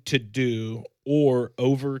thing to do or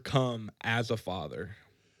overcome as a father?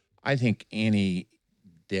 I think any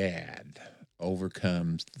dad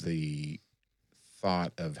overcomes the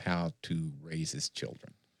thought of how to raise his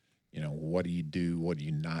children. What do you do? What do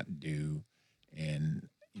you not do? And,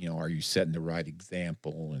 are you setting the right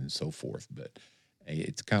example and so forth? But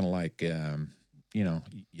it's kind of like, you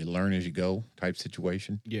learn as you go type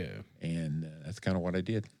situation. Yeah. And that's kind of what I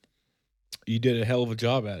did. You did a hell of a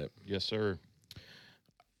job at it. Yes, sir.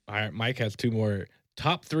 All right, Mike has 2 more.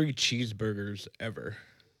 Top 3 cheeseburgers ever.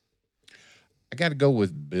 I got to go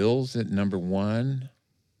with Bill's at number 1.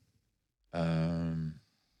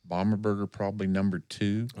 Bomber Burger probably number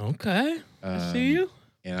 2. Okay, I see you.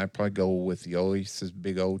 And I'd probably go with the Oasis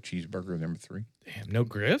Big O Cheeseburger number 3. Damn, no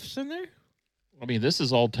Griff's in there? I mean, this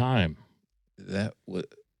is all time. That was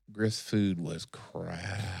Griff's food was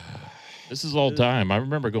crap. This is all time. I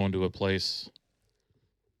remember going to a place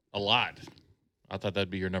a lot. I thought that'd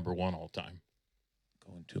be your number 1 all time.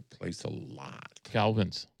 Going to a place a lot.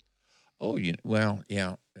 Calvin's. Oh,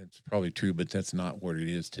 yeah, that's probably true, but that's not what it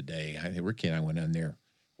is today. Ricky and I went in there,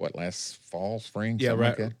 last fall, spring? Yeah,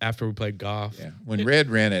 right like after we played golf. Yeah. When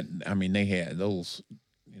Red ran it, I mean, they had those,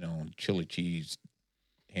 chili cheese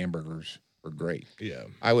hamburgers were great. Yeah.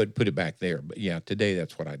 I would put it back there, but yeah, today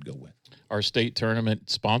that's what I'd go with. Our state tournament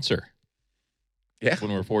sponsor. Yeah.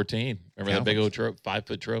 When we were 14. Remember that big old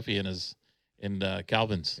 5-foot trophy in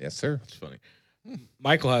Calvin's? Yes, sir. That's funny.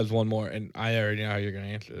 Michael has one more, and I already know how you're going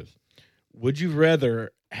to answer this. Would you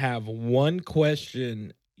rather have one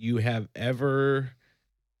question you have ever...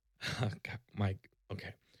 Mike,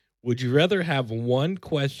 okay. Would you rather have one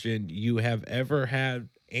question you have ever had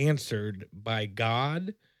answered by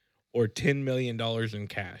God or $10 million in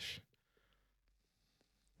cash?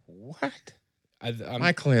 What?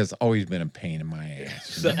 Michael has always been a pain in my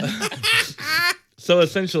ass. So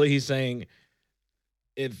essentially he's saying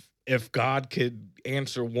if God could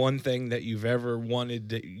answer one thing that you've ever wanted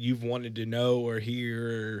to know or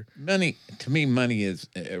hear. Money, to me, money is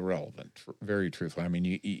irrelevant, very truthfully. I mean,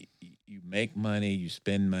 you make money, you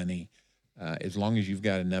spend money, as long as you've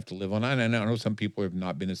got enough to live on. I know some people have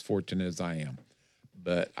not been as fortunate as I am,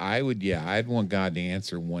 but I'd want God to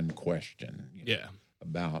answer one question.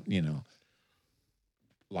 About,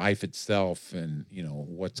 life itself and,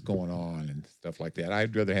 what's going on and stuff like that.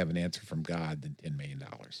 I'd rather have an answer from God than $10 million.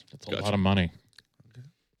 That's a lot of money.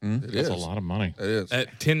 That's a lot of money. It is.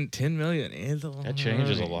 At 10 million is a lot. That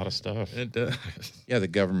changes a lot of stuff. It does. Yeah, the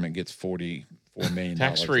government gets $44 million.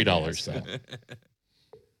 Tax-free dollars. So.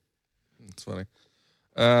 It's funny.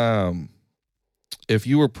 If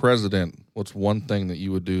you were president, what's one thing that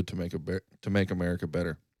you would do to make America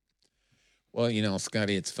better? Well,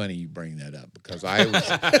 Scotty, it's funny you bring that up because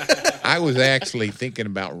I was actually thinking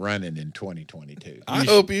about running in 2022. I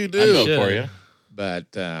hope you do. I vote for you. But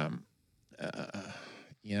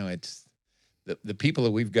it's the people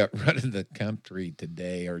that we've got running the country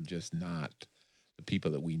today are just not the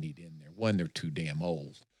people that we need in there. One, they're too damn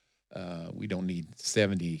old. We don't need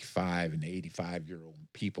 75 and 85-year-old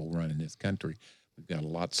people running this country. We've got a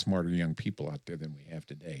lot smarter young people out there than we have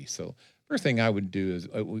today. So first thing I would do is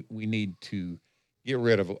we need to get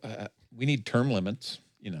rid of we need term limits.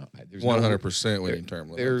 100% we need term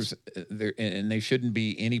limits. And they shouldn't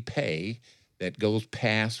be any pay that goes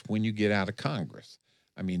past when you get out of Congress.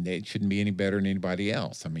 I mean, they shouldn't be any better than anybody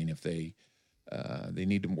else. I mean, if they They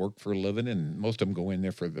need to work for a living, and most of them go in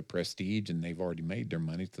there for the prestige, and they've already made their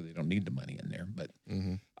money, so they don't need the money in there. But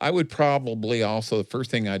I would probably also, the first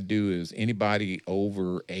thing I'd do is anybody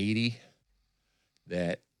over 80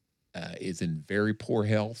 that is in very poor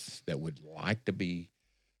health that would like to be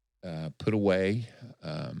put away,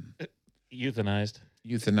 Euthanized.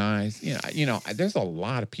 There's a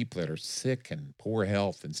lot of people that are sick and poor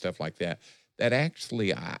health and stuff like that. That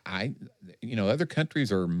actually, other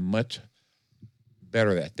countries are much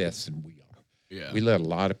better at this than we are. Yeah. We let a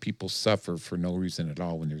lot of people suffer for no reason at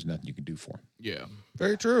all when there's nothing you can do for them. Yeah.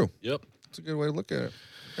 Very true. Yep. That's a good way to look at it.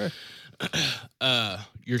 Okay.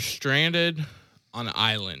 You're stranded on an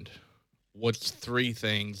island. What's 3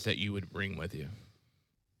 things that you would bring with you?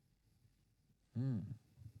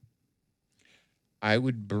 I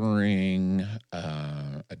would bring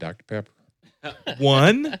a Dr. Pepper.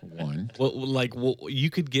 One? One. Well, you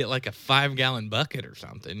could get like a 5-gallon bucket or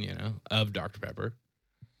something, of Dr. Pepper.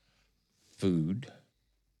 Food.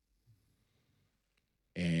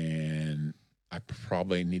 And I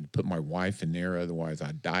probably need to put my wife in there, otherwise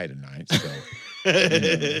I'd die tonight.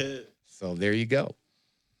 So, so there you go.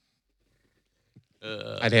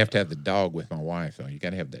 I'd have to have the dog with my wife, though. You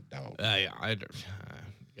got to have that dog. Yeah, you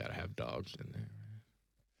got to have dogs in there.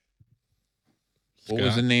 What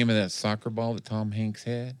was the name of that soccer ball that Tom Hanks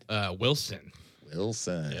had? Wilson.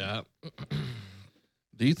 Wilson. Yeah.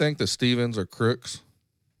 Do you think the Stevens are crooks?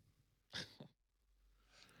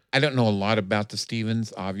 I don't know a lot about the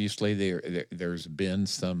Stevens. Obviously, there's been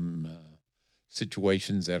some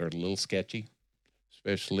situations that are a little sketchy,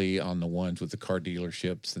 especially on the ones with the car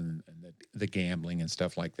dealerships and the gambling and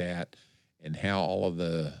stuff like that, and how all of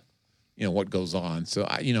the, what goes on. So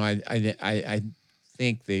I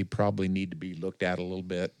think they probably need to be looked at a little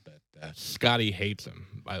bit. But Scotty hates him,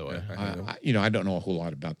 by the way. I don't know a whole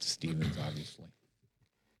lot about the Stevens, obviously.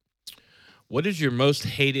 What is your most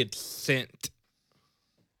hated scent?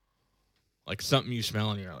 Like something you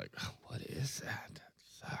smell and you're like, oh, what is that? That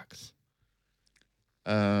sucks.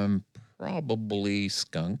 Probably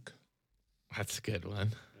skunk. That's a good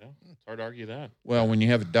one. Yeah, it's hard to argue that. Well, when you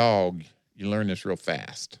have a dog, you learn this real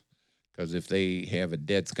fast. Because if they have a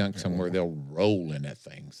dead skunk somewhere, they'll roll in that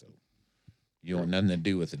thing. So you want nothing to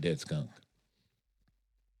do with a dead skunk.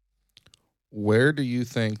 Where do you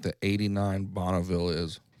think the 89 Bonneville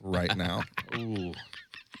is right now? Ooh.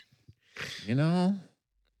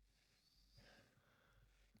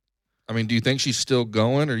 I mean, do you think she's still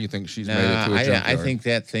going, or do you think she's made it to a junkyard? I think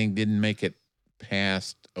that thing didn't make it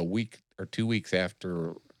past a week or 2 weeks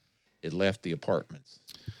after it left the apartments.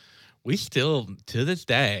 We still, to this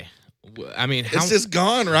day, I mean, it's just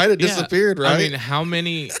gone, right? It disappeared, right? I mean, how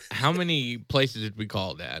many places did we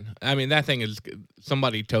call Dad? I mean, that thing is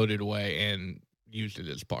somebody towed it away and used it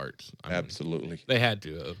as parts. Absolutely, they had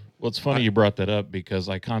to. Well, it's funny you brought that up because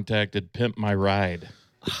I contacted Pimp My Ride.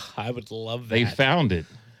 I would love that. They found it.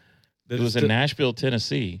 It was in Nashville,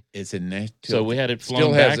 Tennessee. It's in Nashville. So we had it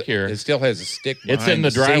flown back here. It still has a stick. It's in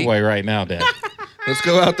the driveway right now, Dad. Let's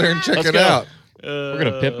go out there and check it out. We're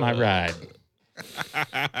going to pimp my ride.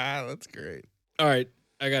 That's great. All right.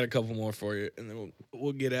 I got a couple more for you, and then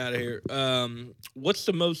we'll get out of here. What's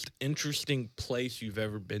the most interesting place you've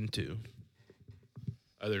ever been to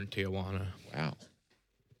other than Tijuana? Wow.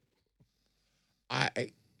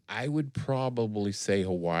 I would probably say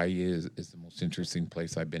Hawaii is the most interesting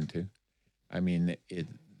place I've been to. I mean,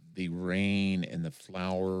 the rain and the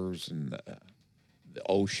flowers and the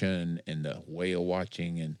ocean and the whale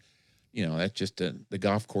watching, and that's just the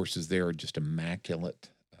golf courses there are just immaculate.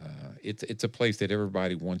 It's a place that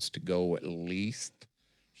everybody wants to go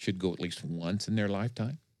should go at least once in their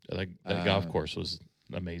lifetime. That golf course was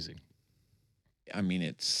amazing. I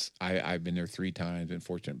mean, I've been there 3 times. Been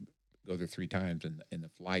fortunate to go there 3 times, and the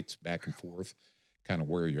flights back and forth kind of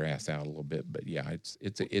wear your ass out a little bit. But yeah,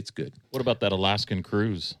 it's good. What about that Alaskan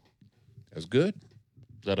cruise? It was good.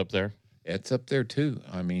 Is that up there? It's up there too.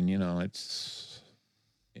 I mean, it's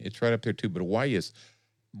right up there too. But Hawaii is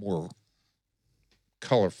more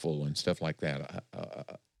colorful and stuff like that.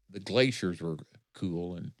 The glaciers were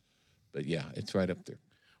cool, but yeah, it's right up there.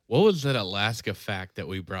 What was that Alaska fact that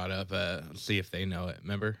we brought up? See if they know it.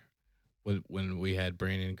 Remember when we had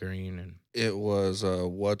Brandon Green and it was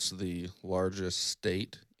what's the largest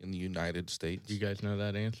state in the United States? Do you guys know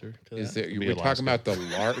that answer? Is there? We're talking about the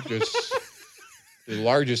largest, the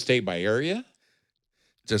largest state by area.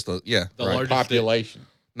 Just the largest population.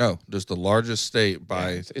 No, just the largest state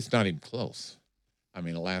by. It's not even close. I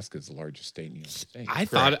mean, Alaska is the largest state in the United States.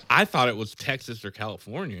 I thought it was Texas or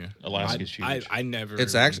California. Alaska's huge. I never.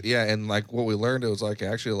 It's actually and like what we learned, it was like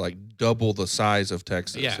actually like double the size of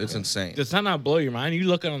Texas. Yeah, It's insane. Does that not blow your mind? You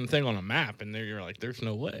look on the thing on a map, and there you're like, "There's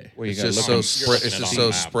no way." Well, It's just so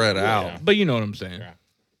spread out. Yeah. But you know what I'm saying. Yeah.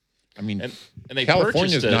 I mean, and they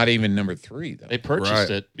California's purchased it. not even number 3 though. They purchased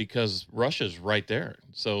it because Russia's right there.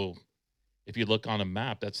 So if you look on a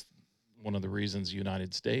map, that's one of the reasons the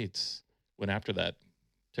United States went after that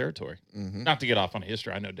territory. Mm-hmm. Not to get off on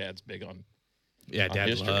history. I know Dad's big on. Yeah, on Dad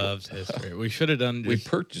history. loves history. We should have done. We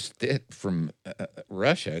purchased it from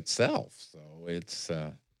Russia itself, so it's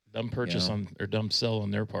dumb purchase on or dumb sell on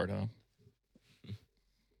their part, huh?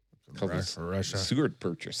 For Russia. Seward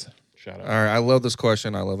purchase. Shout All out. right, I love this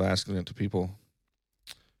question. I love asking it to people.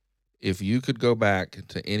 If you could go back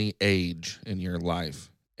to any age in your life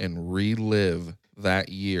and relive that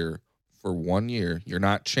year for 1 year, you're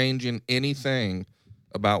not changing anything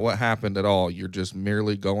about what happened at all. You're just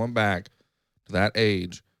merely going back to that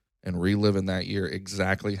age and reliving that year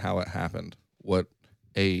exactly how it happened. What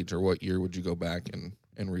age or what year would you go back and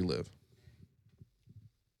relive?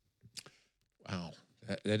 Wow.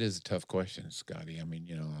 That is a tough question, Scotty. I mean,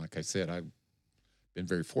 like I said, I've been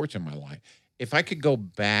very fortunate in my life. If I could go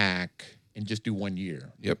back and just do 1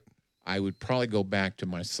 year, yep, I would probably go back to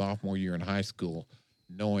my sophomore year in high school,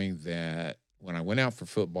 knowing that when I went out for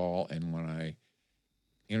football and when I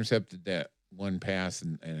intercepted that one pass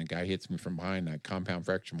and a guy hits me from behind, I compound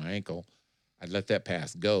fracture my ankle, I'd let that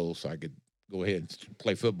pass go so I could go ahead and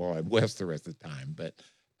play football at West the rest of the time. But,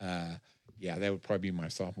 yeah, that would probably be my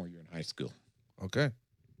sophomore year in high school. Okay.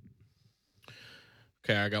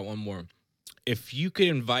 Okay, I got one more. If you could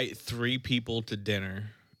invite 3 people to dinner,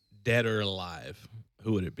 dead or alive,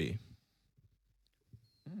 who would it be?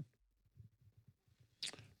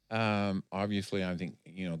 Obviously, I think,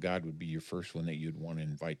 God would be your first one that you'd want to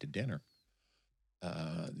invite to dinner.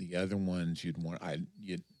 The other ones you'd want,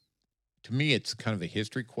 to me, it's kind of a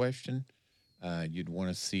history question. You'd want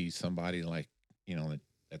to see somebody like,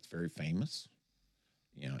 that's very famous.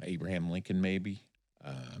 Abraham Lincoln, maybe.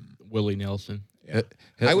 Willie Nelson. Yeah.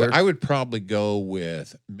 I would probably go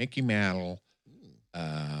with Mickey Mantle,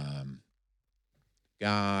 God,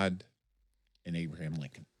 and Abraham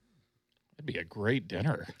Lincoln. That'd be a great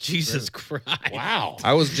dinner. Jesus Christ. Wow.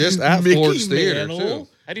 I was just at Mickey Ford's Theater, Mantle?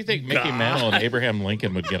 too. How do you think Mickey Mantle and Abraham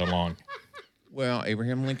Lincoln would get along? Well,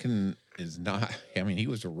 Abraham Lincoln is not, he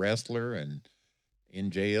was a wrestler and in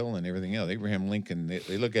jail and everything else. Abraham Lincoln,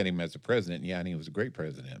 they look at him as a president. Yeah, and he was a great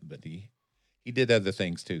president, but he did other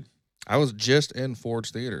things too. I was just in Ford's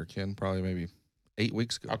Theater, Ken, probably maybe 8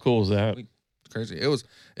 weeks ago. How cool is that? It's crazy. It was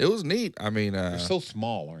neat. I mean, they're so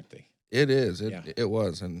small, aren't they? It is. It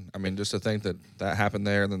was. And I mean, just to think that happened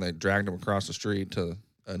there, and then they dragged him across the street to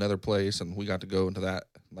another place, and we got to go into that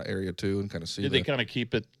area too and kind of see. Did they kind of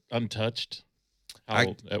keep it untouched?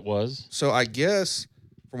 How it was? So I guess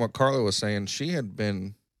from what Carla was saying, she had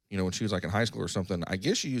been, when she was like in high school or something, I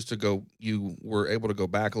guess you were able to go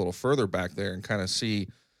back a little further back there and kind of see,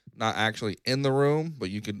 not actually in the room, but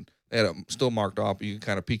they had it still marked off, but you could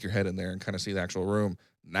kind of peek your head in there and kind of see the actual room.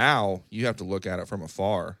 Now you have to look at it from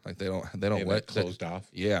afar. Like they don't let it closed off.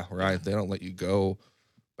 Yeah, right. They don't let you go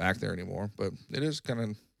back there anymore. But it is kind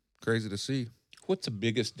of crazy to see. What's the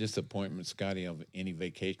biggest disappointment, Scotty, of any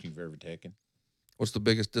vacation you've ever taken? What's the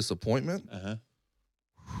biggest disappointment?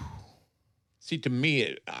 See, to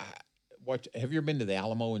me, have you ever been to the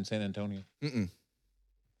Alamo in San Antonio? Mm-mm.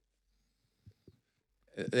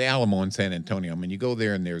 The Alamo in San Antonio. I mean, you go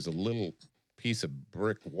there and there's a little piece of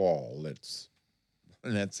brick wall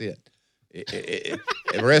and that's it. The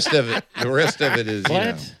rest of it is,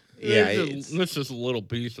 What? it's just a little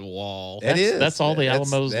piece of wall. That's all the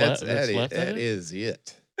Alamo's left. That is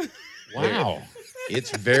it. Wow.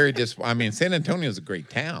 It's very San Antonio is a great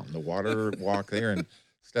town. The water walk there and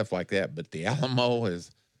stuff like that, but the Alamo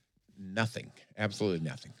is nothing. Absolutely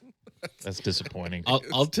nothing. That's disappointing.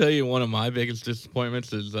 I'll tell you, one of my biggest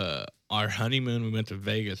disappointments is our honeymoon. We went to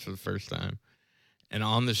Vegas for the first time, and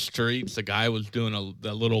on the streets, the guy was doing a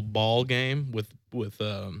little ball game with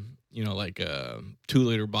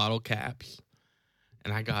 2-liter bottle caps,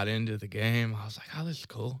 and I got into the game. I was like, "Oh, this is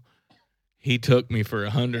cool." He took me for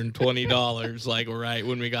 $120, like right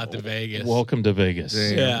when we got to Vegas. Welcome to Vegas.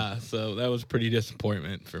 Damn. Yeah, so that was pretty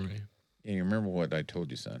disappointment for me. Yeah, you remember what I told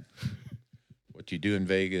you, son? What you do in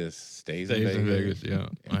Vegas stays in Vegas. Yeah,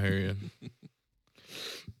 I hear you.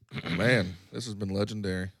 Man, this has been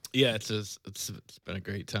legendary. Yeah, it's been a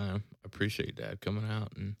great time. I appreciate Dad coming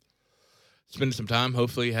out and spending some time.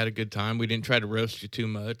 Hopefully you had a good time. We didn't try to roast you too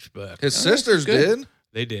much, but his sisters did.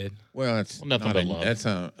 They did. Well, it's nothing not but love. That's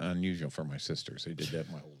unusual for my sisters. They did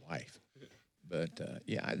that my whole life. But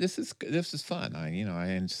yeah, this is fun.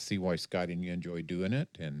 I see why Scott and you enjoy doing it,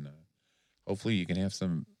 and hopefully you can have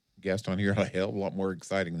some guests on here a hell of a lot more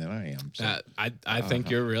exciting than I am. So, I think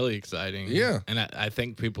you're really exciting. Yeah. And I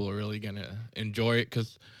think people are really going to enjoy it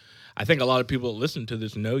because I think a lot of people that listen to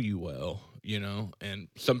this know you well, and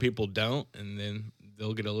some people don't, and then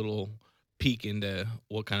they'll get a little peek into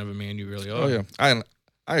what kind of a man you really are. Oh, yeah.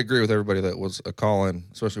 I agree with everybody that was a call-in,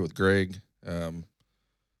 especially with Greg.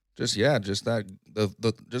 Just that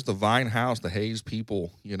the Vine House, the Hayes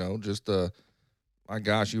people, my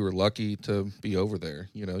gosh, you were lucky to be over there.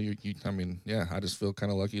 I just feel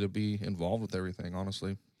kind of lucky to be involved with everything,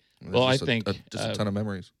 honestly. Well, I just think a ton of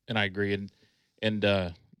memories. And I agree. And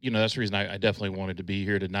that's the reason I definitely wanted to be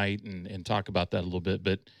here tonight and talk about that a little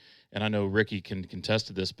bit. And I know Ricky can contest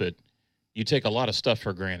to this, but you take a lot of stuff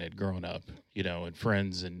for granted growing up, and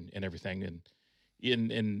friends and everything. And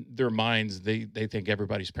in their minds, they think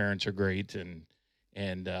everybody's parents are great. And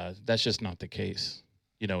that's just not the case.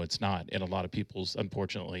 It's not. And a lot of people's,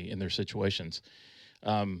 unfortunately, in their situations.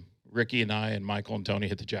 Ricky and I and Michael and Tony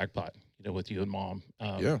hit the jackpot, with you and Mom.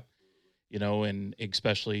 Yeah. And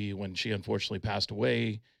especially when she unfortunately passed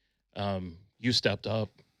away, you stepped up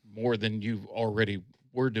more than you already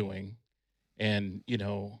were doing. And,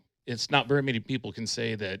 it's not very many people can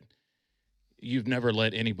say that you've never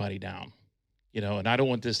let anybody down, and I don't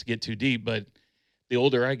want this to get too deep, but the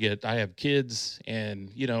older I get, I have kids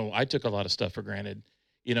and, I took a lot of stuff for granted,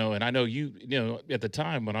 and I know at the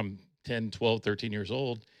time when I'm 10, 12, 13 years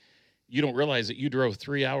old, you don't realize that you drove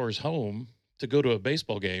 3 hours home to go to a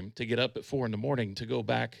baseball game, to get up at 4 a.m. to go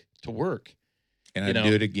back to work. And I'd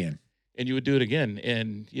do it again. And you would do it again.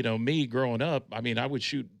 And, me growing up, I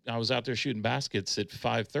was out there shooting baskets at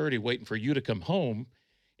 5:30, waiting for you to come home,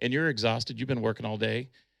 and you're exhausted. You've been working all day.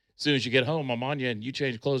 As soon as you get home, I'm on you and you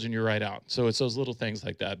change clothes and you're right out. So it's those little things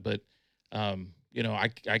like that. But, I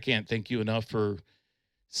can't thank you enough for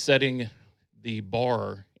setting the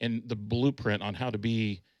bar and the blueprint on how to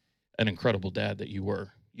be an incredible dad that you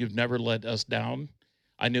were. You've never let us down.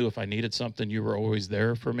 I knew if I needed something, you were always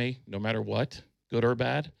there for me, no matter what, good or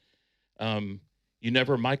bad. You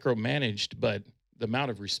never micromanaged, but the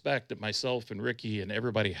amount of respect that myself and Ricky and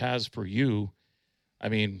everybody has for you,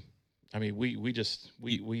 we just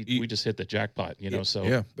hit the jackpot, so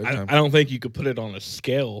yeah, I don't think you could put it on a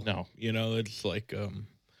scale. No, it's like,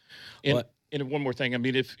 and one more thing.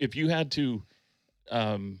 If you had to,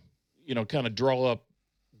 kind of draw up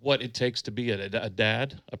what it takes to be a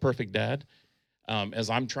dad, a perfect dad,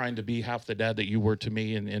 as I'm trying to be half the dad that you were to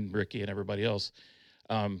me and Ricky and everybody else,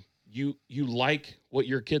 you like what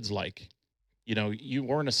your kids like. You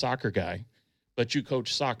weren't a soccer guy, but you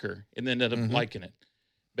coached soccer and then ended up liking it.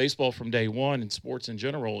 Baseball from day one and sports in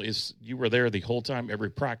general you were there the whole time, every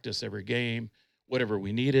practice, every game, whatever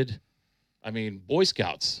we needed. Boy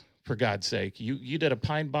Scouts, for God's sake. You did a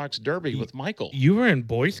pine box derby with Michael. You were in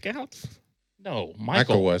Boy Scouts? No,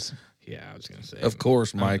 Michael was. Yeah, I was going to say. Of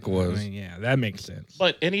course, Mike was. Yeah, that makes sense.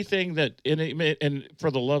 But anything and for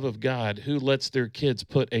the love of God, who lets their kids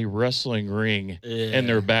put a wrestling ring in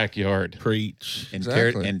their backyard? Preach.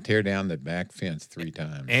 And tear down the back fence 3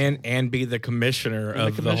 times. And be the commissioner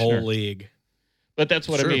of the whole league. But that's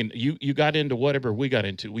what I mean. You got into whatever we got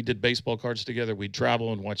into. We did baseball cards together. We'd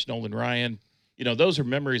travel and watch Nolan Ryan. Those are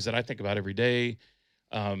memories that I think about every day.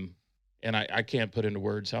 And I can't put into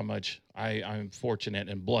words how much I'm fortunate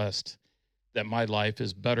and blessed that my life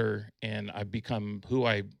is better and I've become who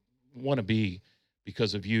I want to be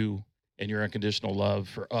because of you and your unconditional love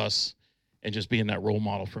for us and just being that role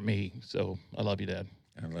model for me. So I love you, Dad.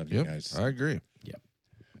 I love you guys. I agree. Yep.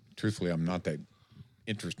 Truthfully, I'm not that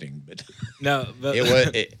interesting, but no, but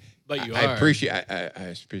but you are.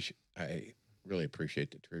 I really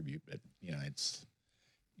appreciate the tribute, but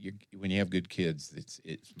when you have good kids,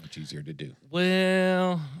 it's much easier to do.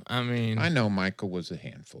 Well, I know Michael was a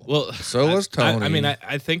handful. Well, so was Tony.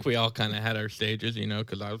 I think we all kind of had our stages,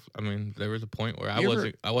 because there was a point where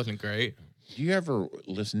I wasn't great. Do you ever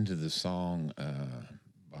listen to the song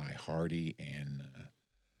by Hardy and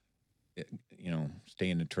Stay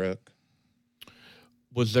in the Truck?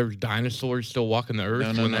 Was there dinosaurs still walking the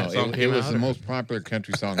earth? No. That song it was the most popular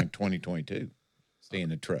country song in 2022. Stay in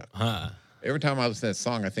the Truck. Huh. Every time I listen to that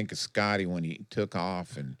song, I think of Scotty when he took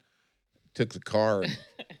off and took the car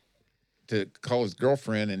to call his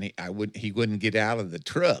girlfriend, and he wouldn't get out of the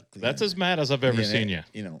truck. That's as mad as I've ever seen you.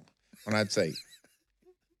 When I'd say,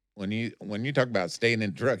 when you talk about staying in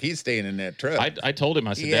the truck, he's staying in that truck. I told him,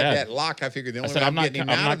 I said, he Dad, had that lock. I figured the only way I'm not getting him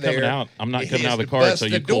out of coming there. out. I'm not coming out of the car until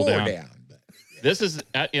you cool down. But, This is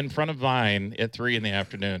in front of Vine at 3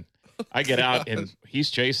 p.m. I get out and he's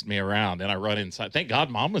chasing me around, and I run inside. Thank God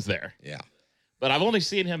Mom was there. Yeah. But I've only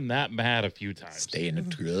seen him that mad a few times. Stay in the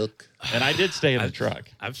truck. And I did stay in the truck.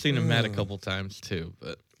 I've seen him mad a couple times too,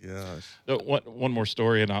 but gosh. So one more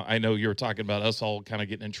story, and I know you were talking about us all kind of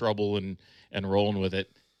getting in trouble and rolling with it.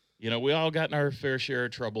 You know, we all got in our fair share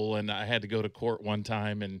of trouble, and I had to go to court one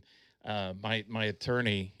time, and my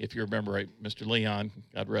attorney, if you remember right, Mr. Leon,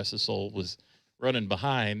 God rest his soul, was running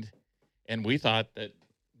behind, and we thought that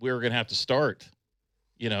we were going to have to start,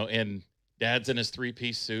 you know, and Dad's in his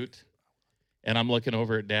 3-piece suit, and I'm looking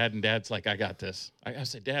over at Dad, and Dad's like, I got this. I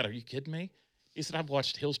said, Dad, are you kidding me? He said, I've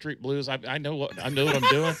watched Hill Street Blues. I know what I'm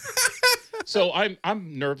doing. So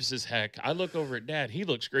I'm nervous as heck. I look over at Dad. He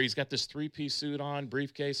looks great. He's got this 3-piece suit on,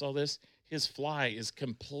 briefcase, all this. His fly is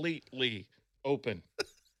completely open.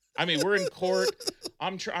 I mean, we're in court.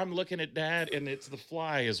 I'm looking at Dad, and the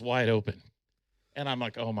fly is wide open. And I'm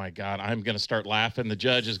like, oh, my God, I'm going to start laughing. The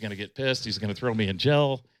judge is going to get pissed. He's going to throw me in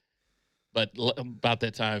jail. But about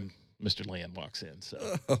that time, Mr. Leon walks in.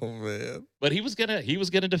 So, oh man! But he was gonna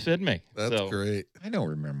defend me. That's great. I don't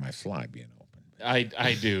remember my fly being open.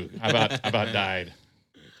 I do. I about died.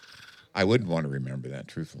 I wouldn't want to remember that,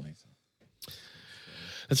 truthfully.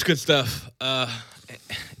 That's good stuff.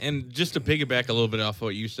 And just to piggyback a little bit off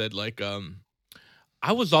what you said, like,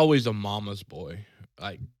 I was always a mama's boy.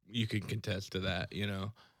 Like, you can contest to that, you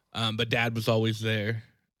know. But Dad was always there,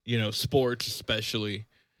 you know, sports especially.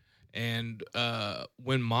 And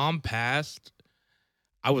when Mom passed,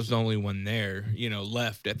 I was the only one there, you know,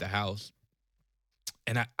 left at the house.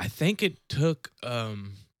 And I think it took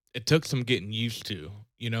some getting used to,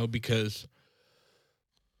 you know, because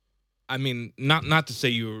I mean, not to say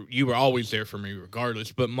you were always there for me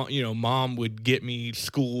regardless, but you know, Mom would get me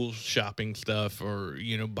school shopping stuff, or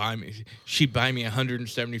you know, she'd buy me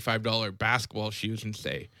 $175 basketball shoes and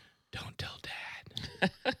say, "Don't tell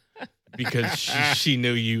Dad." Because she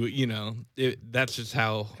knew you know, that's just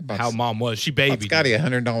how Mom was. She babied Scotty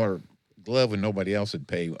 $100 glove when nobody else would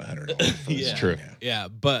pay $100. Yeah, true. Yeah,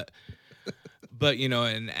 but you know,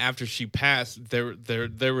 and after she passed,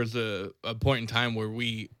 there was a point in time where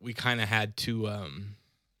we kind of had to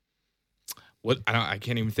I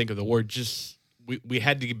can't even think of the word. Just we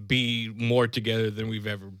had to be more together than we've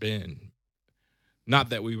ever been. Not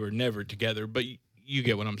that we were never together, but you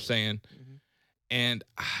get what I'm saying. Mm-hmm. And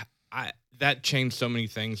I that changed so many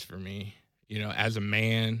things for me, you know, as a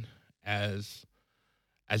man, as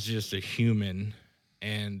just a human,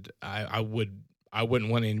 and I wouldn't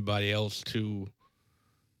want anybody else to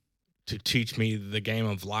teach me the game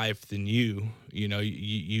of life than you. You know,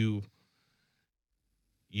 you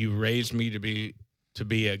raised me to be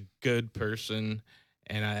a good person,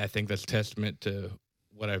 and I think that's testament to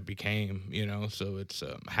what I became. You know, so it's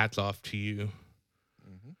hats off to you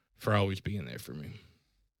for always being there for me.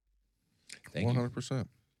 Thank 100%.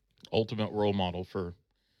 Ultimate role model for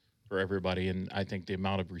everybody, and I think the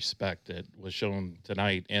amount of respect that was shown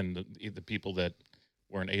tonight, and the people that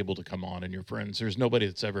weren't able to come on, and your friends. There's nobody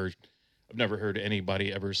I've never heard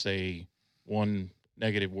anybody ever say one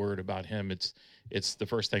negative word about him. It's the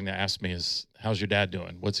first thing they ask me is, "How's your dad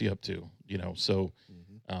doing? What's he up to?" You know, so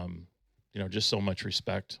you know, just so much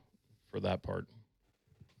respect for that part.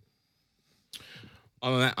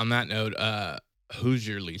 On that note, who's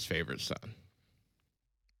your least favorite son?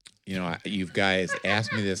 You know, you guys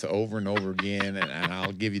asked me this over and over again, and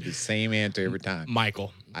I'll give you the same answer every time.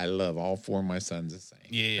 Michael. I love all 4 of my sons the same.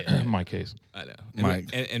 Yeah. My case. I know.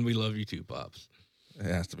 Mike. And we love you too, Pops. It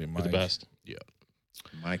has to be Mike. You're the best. Yeah.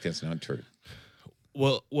 Mike, that's not true.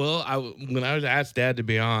 Well, when I was asked Dad to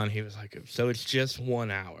be on, he was like, "So it's just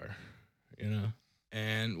 1 hour, you know?"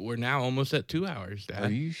 And we're now almost at 2 hours, Dad.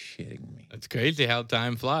 Are you shitting me? It's crazy how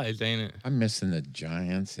time flies, ain't it? I'm missing the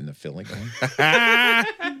Giants and the Philly game.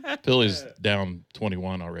 Philly's down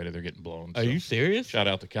 21 already. They're getting blown. Are you serious? Shout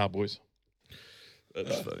out to Cowboys.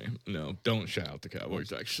 That's funny. No, don't shout out the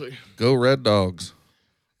Cowboys, actually. Go Red Dogs.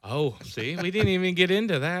 Oh, see? We didn't even get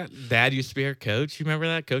into that. Dad used to be our coach. You remember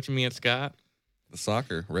that? Coaching me and Scott? The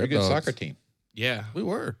soccer. We're a Red good Dogs. soccer team. Yeah. We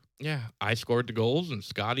were. Yeah. I scored the goals, and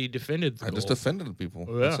Scotty defended the I goals. just defended the people.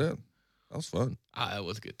 Oh, yeah. That's it. That was fun. It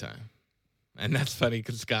was a good time. And that's funny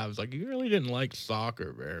because Scott was like, "You really didn't like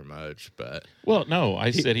soccer very much," but well, no,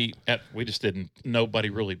 I said we just didn't. Nobody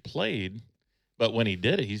really played, but when he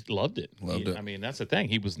did it, he loved it. Loved it. I mean, that's the thing.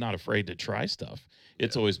 He was not afraid to try stuff.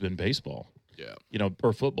 It's always been baseball, you know,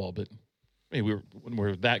 or football. But I mean, when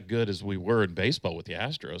we're that good as we were in baseball with the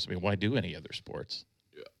Astros, I mean, why do any other sports?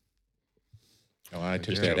 Yeah. Oh, I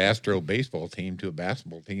took that Astro baseball team to a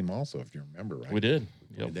basketball team also, if you remember right. We did.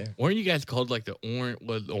 Yep. There. Weren't you guys called like the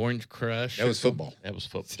Orange Crush? That was football. That was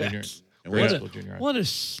football. Junior. What a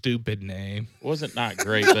stupid name. Wasn't not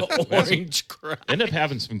great, but Orange Crush. Ended up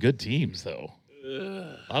having some good teams though.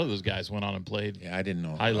 A lot of those guys went on and played. Yeah, I didn't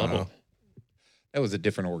know. High level. That was a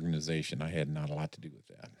different organization. I had not a lot to do with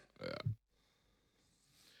that. Yeah.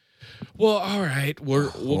 Well, all right. We'll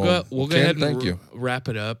go ahead and wrap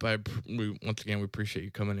it up. Once again, we appreciate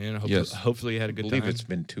you coming in. Hopefully you had a good time. I believe it's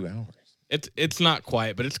been 2 hours. It's not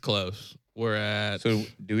quite, but it's close. We're at. So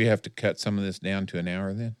do we have to cut some of this down to an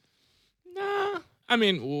hour then? Nah. I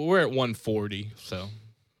mean, we're at 140, so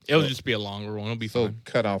it'll just be a longer one. It'll be fine.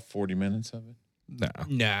 Cut off 40 minutes of it?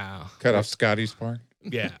 No. Cut off Scotty's part?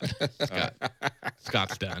 Yeah.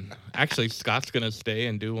 Scott's done. Actually, Scott's going to stay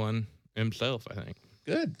and do one himself, I think.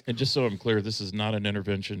 Good. And just so I'm clear, this is not an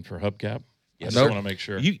intervention for Hubcap. I just want to make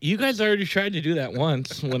sure. You guys already tried to do that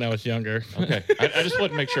once when I was younger. Okay. I just wanted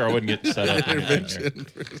to make sure I wouldn't get set up. Intervention.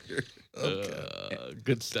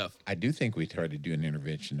 Good stuff. I do think we tried to do an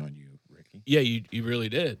intervention on you, Ricky. Yeah, you really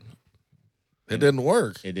did. It didn't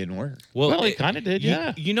work. It didn't work. Well, it kind of did,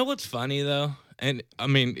 yeah. You know what's funny, though? And, I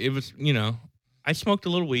mean, it was, I smoked a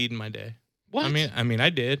little weed in my day. What? I mean, I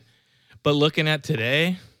did. But looking at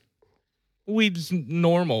today, weed's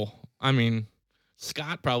normal. I mean,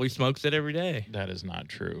 Scott probably smokes it every day. That is not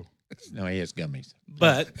true. No, he has gummies.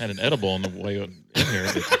 But had an edible on the way in here.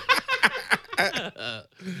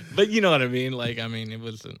 But you know what I mean? Like, I mean, it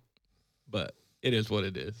wasn't. But it is what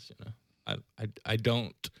it is. I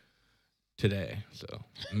don't today. So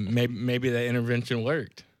maybe that intervention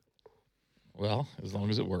worked. Well, as long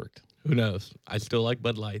as it worked. Who knows? I still like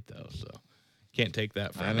Bud Light though, so can't take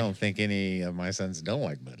that from me. I don't think any of my sons don't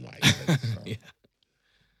like Bud Light. But, yeah.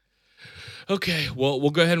 Okay, well,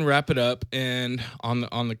 we'll go ahead and wrap it up. And on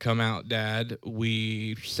the come out, Dad,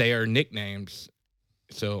 we say our nicknames.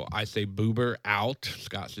 So I say Boober out.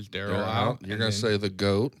 Scott says Daryl out. You're gonna say the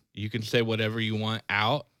GOAT. You can say whatever you want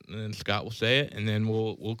out, and then Scott will say it, and then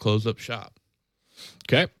we'll close up shop.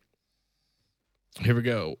 Okay. Here we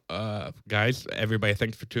go, guys. Everybody,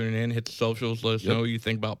 thanks for tuning in. Hit the socials. Let us know what you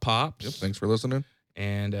think about Pops. Yep. Thanks for listening.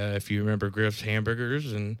 And if you remember Griff's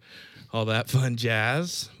Hamburgers and all that fun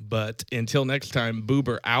jazz. But until next time,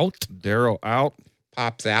 Boober out. Daryl out.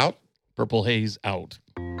 Pops out. Purple Haze out.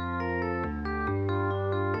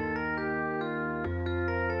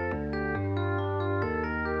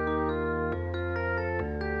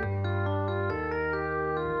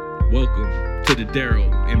 Welcome to the Daryl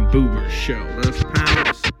and Boober Show. Let's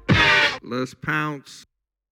pounce. Let's pounce.